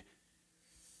to hear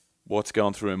what's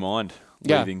going through her mind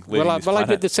leaving this planet. I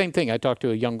did the same thing. I talked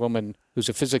to a young woman who's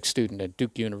a physics student at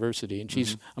Duke University, and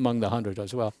she's among the 100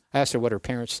 as well. I asked her what her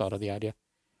parents thought of the idea.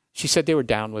 She said they were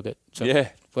down with it. So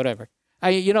whatever.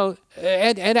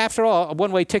 And after all, a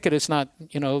one-way ticket is not,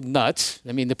 nuts.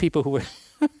 I mean, the people who were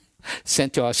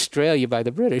sent to Australia by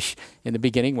the British in the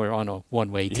beginning were on a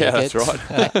one-way ticket. Yeah, that's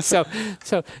right.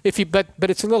 so if you, but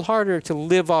it's a little harder to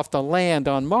live off the land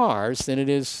on Mars than it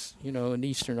is, in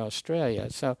Eastern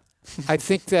Australia. So I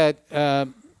think that,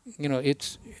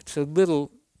 it's a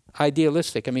little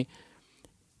idealistic. I mean,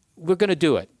 we're going to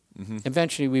do it.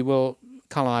 Eventually we will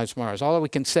colonize Mars. All we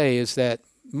can say is that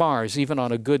Mars, even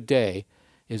on a good day,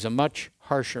 is a much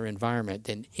harsher environment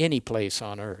than any place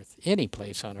on Earth.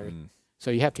 So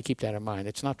you have to keep that in mind.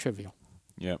 It's not trivial.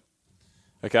 Yeah.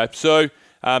 Okay, so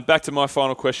back to my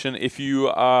final question. If you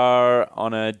are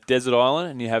on a desert island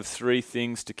and you have three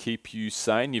things to keep you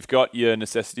sane, you've got your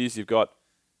necessities, you've got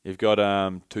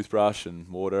toothbrush and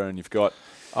water, and you've got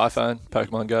iPhone,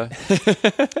 Pokemon Go.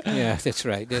 Yeah, that's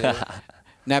right.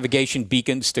 Navigation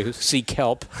beacons to seek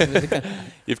help.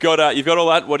 You've got all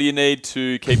that. What do you need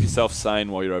to keep yourself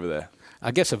sane while you're over there?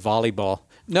 I guess a volleyball.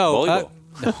 No. Volleyball?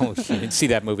 No, you didn't see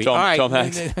that movie. Tom, All right. Tom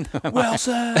Hanks.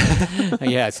 Wilson.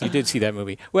 Yes, you did see that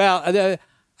movie. Well,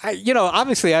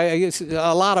 obviously, I use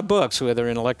a lot of books, whether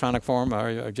in electronic form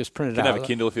or just printed You can out. have a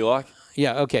Kindle if you like.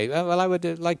 Yeah, okay. Well, I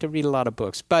would like to read a lot of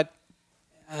books, but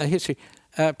history.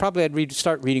 Probably I'd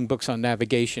start reading books on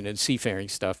navigation and seafaring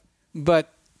stuff.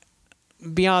 But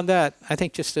beyond that, I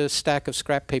think just a stack of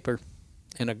scrap paper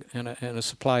and a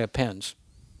supply of pens.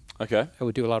 Okay. I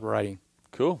would do a lot of writing.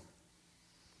 Cool.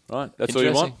 Right. That's all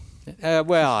you want?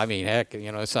 Well, I mean, heck,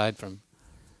 aside from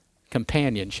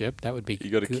companionship, that would be. You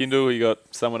got a Kindle, you got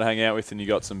someone to hang out with, and you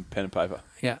got some pen and paper.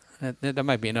 Yeah, that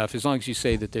might be enough, as long as you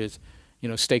say that there's,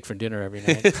 steak for dinner every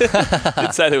night.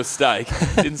 Didn't say there was steak.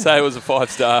 Didn't say it was a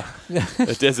 5-star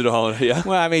desert island here.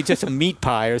 Well, I mean, just a meat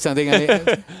pie or something.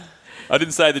 I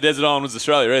didn't say the desert island was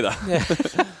Australia either.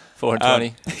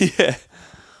 420. Yeah.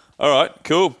 All right.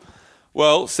 Cool.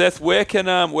 Well, Seth, where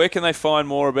can they find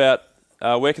more about?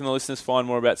 Where can the listeners find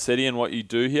more about SETI and what you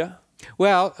do here?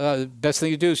 Well, best thing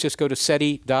to do is just go to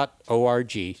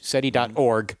SETI.org,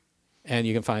 SETI.org, and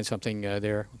you can find something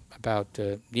there about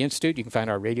the Institute. You can find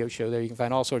our radio show there. You can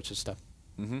find all sorts of stuff.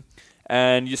 Mm-hmm.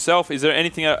 And yourself, is there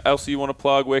anything else you want to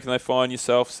plug? Where can they find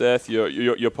yourself, Seth?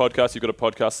 Your podcast, you've got a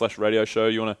podcast/radio show.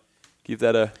 You want to give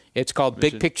that a... It's called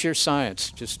mention? Big Picture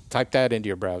Science. Just type that into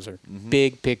your browser. Mm-hmm.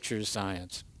 Big Picture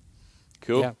Science.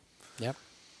 Cool. Yeah. Yep.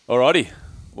 All righty.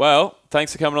 Well,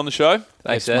 thanks for coming on the show.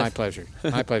 Thanks, It's Seth. my pleasure.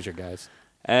 My pleasure, guys.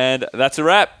 And that's a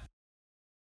wrap.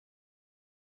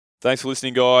 Thanks for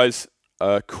listening, guys.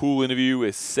 A cool interview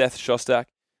with Seth Shostak.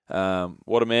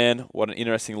 What a man, what an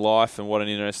interesting life, and what an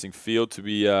interesting field to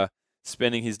be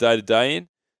spending his day-to-day in.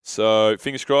 So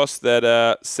fingers crossed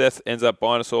that Seth ends up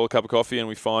buying us all a cup of coffee and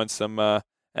we find some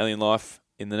alien life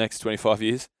in the next 25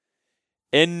 years.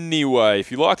 Anyway, if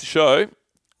you like the show,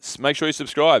 make sure you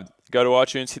subscribe. Go to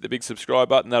iTunes, hit the big subscribe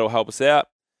button. That'll help us out.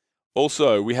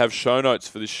 Also, we have show notes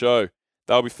for this show.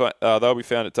 They'll be found at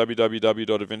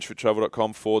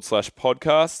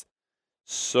www.adventurewithtravel.com/podcast.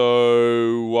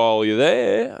 So while you're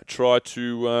there, try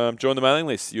to join the mailing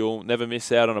list. You'll never miss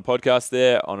out on a podcast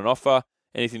there, on an offer,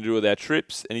 anything to do with our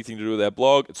trips, anything to do with our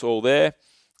blog. It's all there.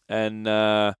 And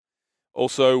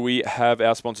also, we have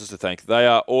our sponsors to thank. They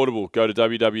are Audible. Go to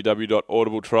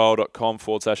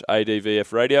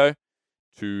www.audibletrial.com/ADVF radio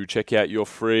to check out your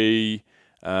free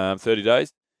 30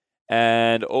 days.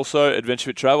 And also Adventure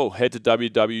Fit Travel. Head to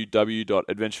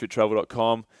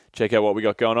www.adventurefittravel.com. Check out what we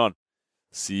got going on.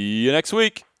 See you next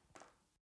week.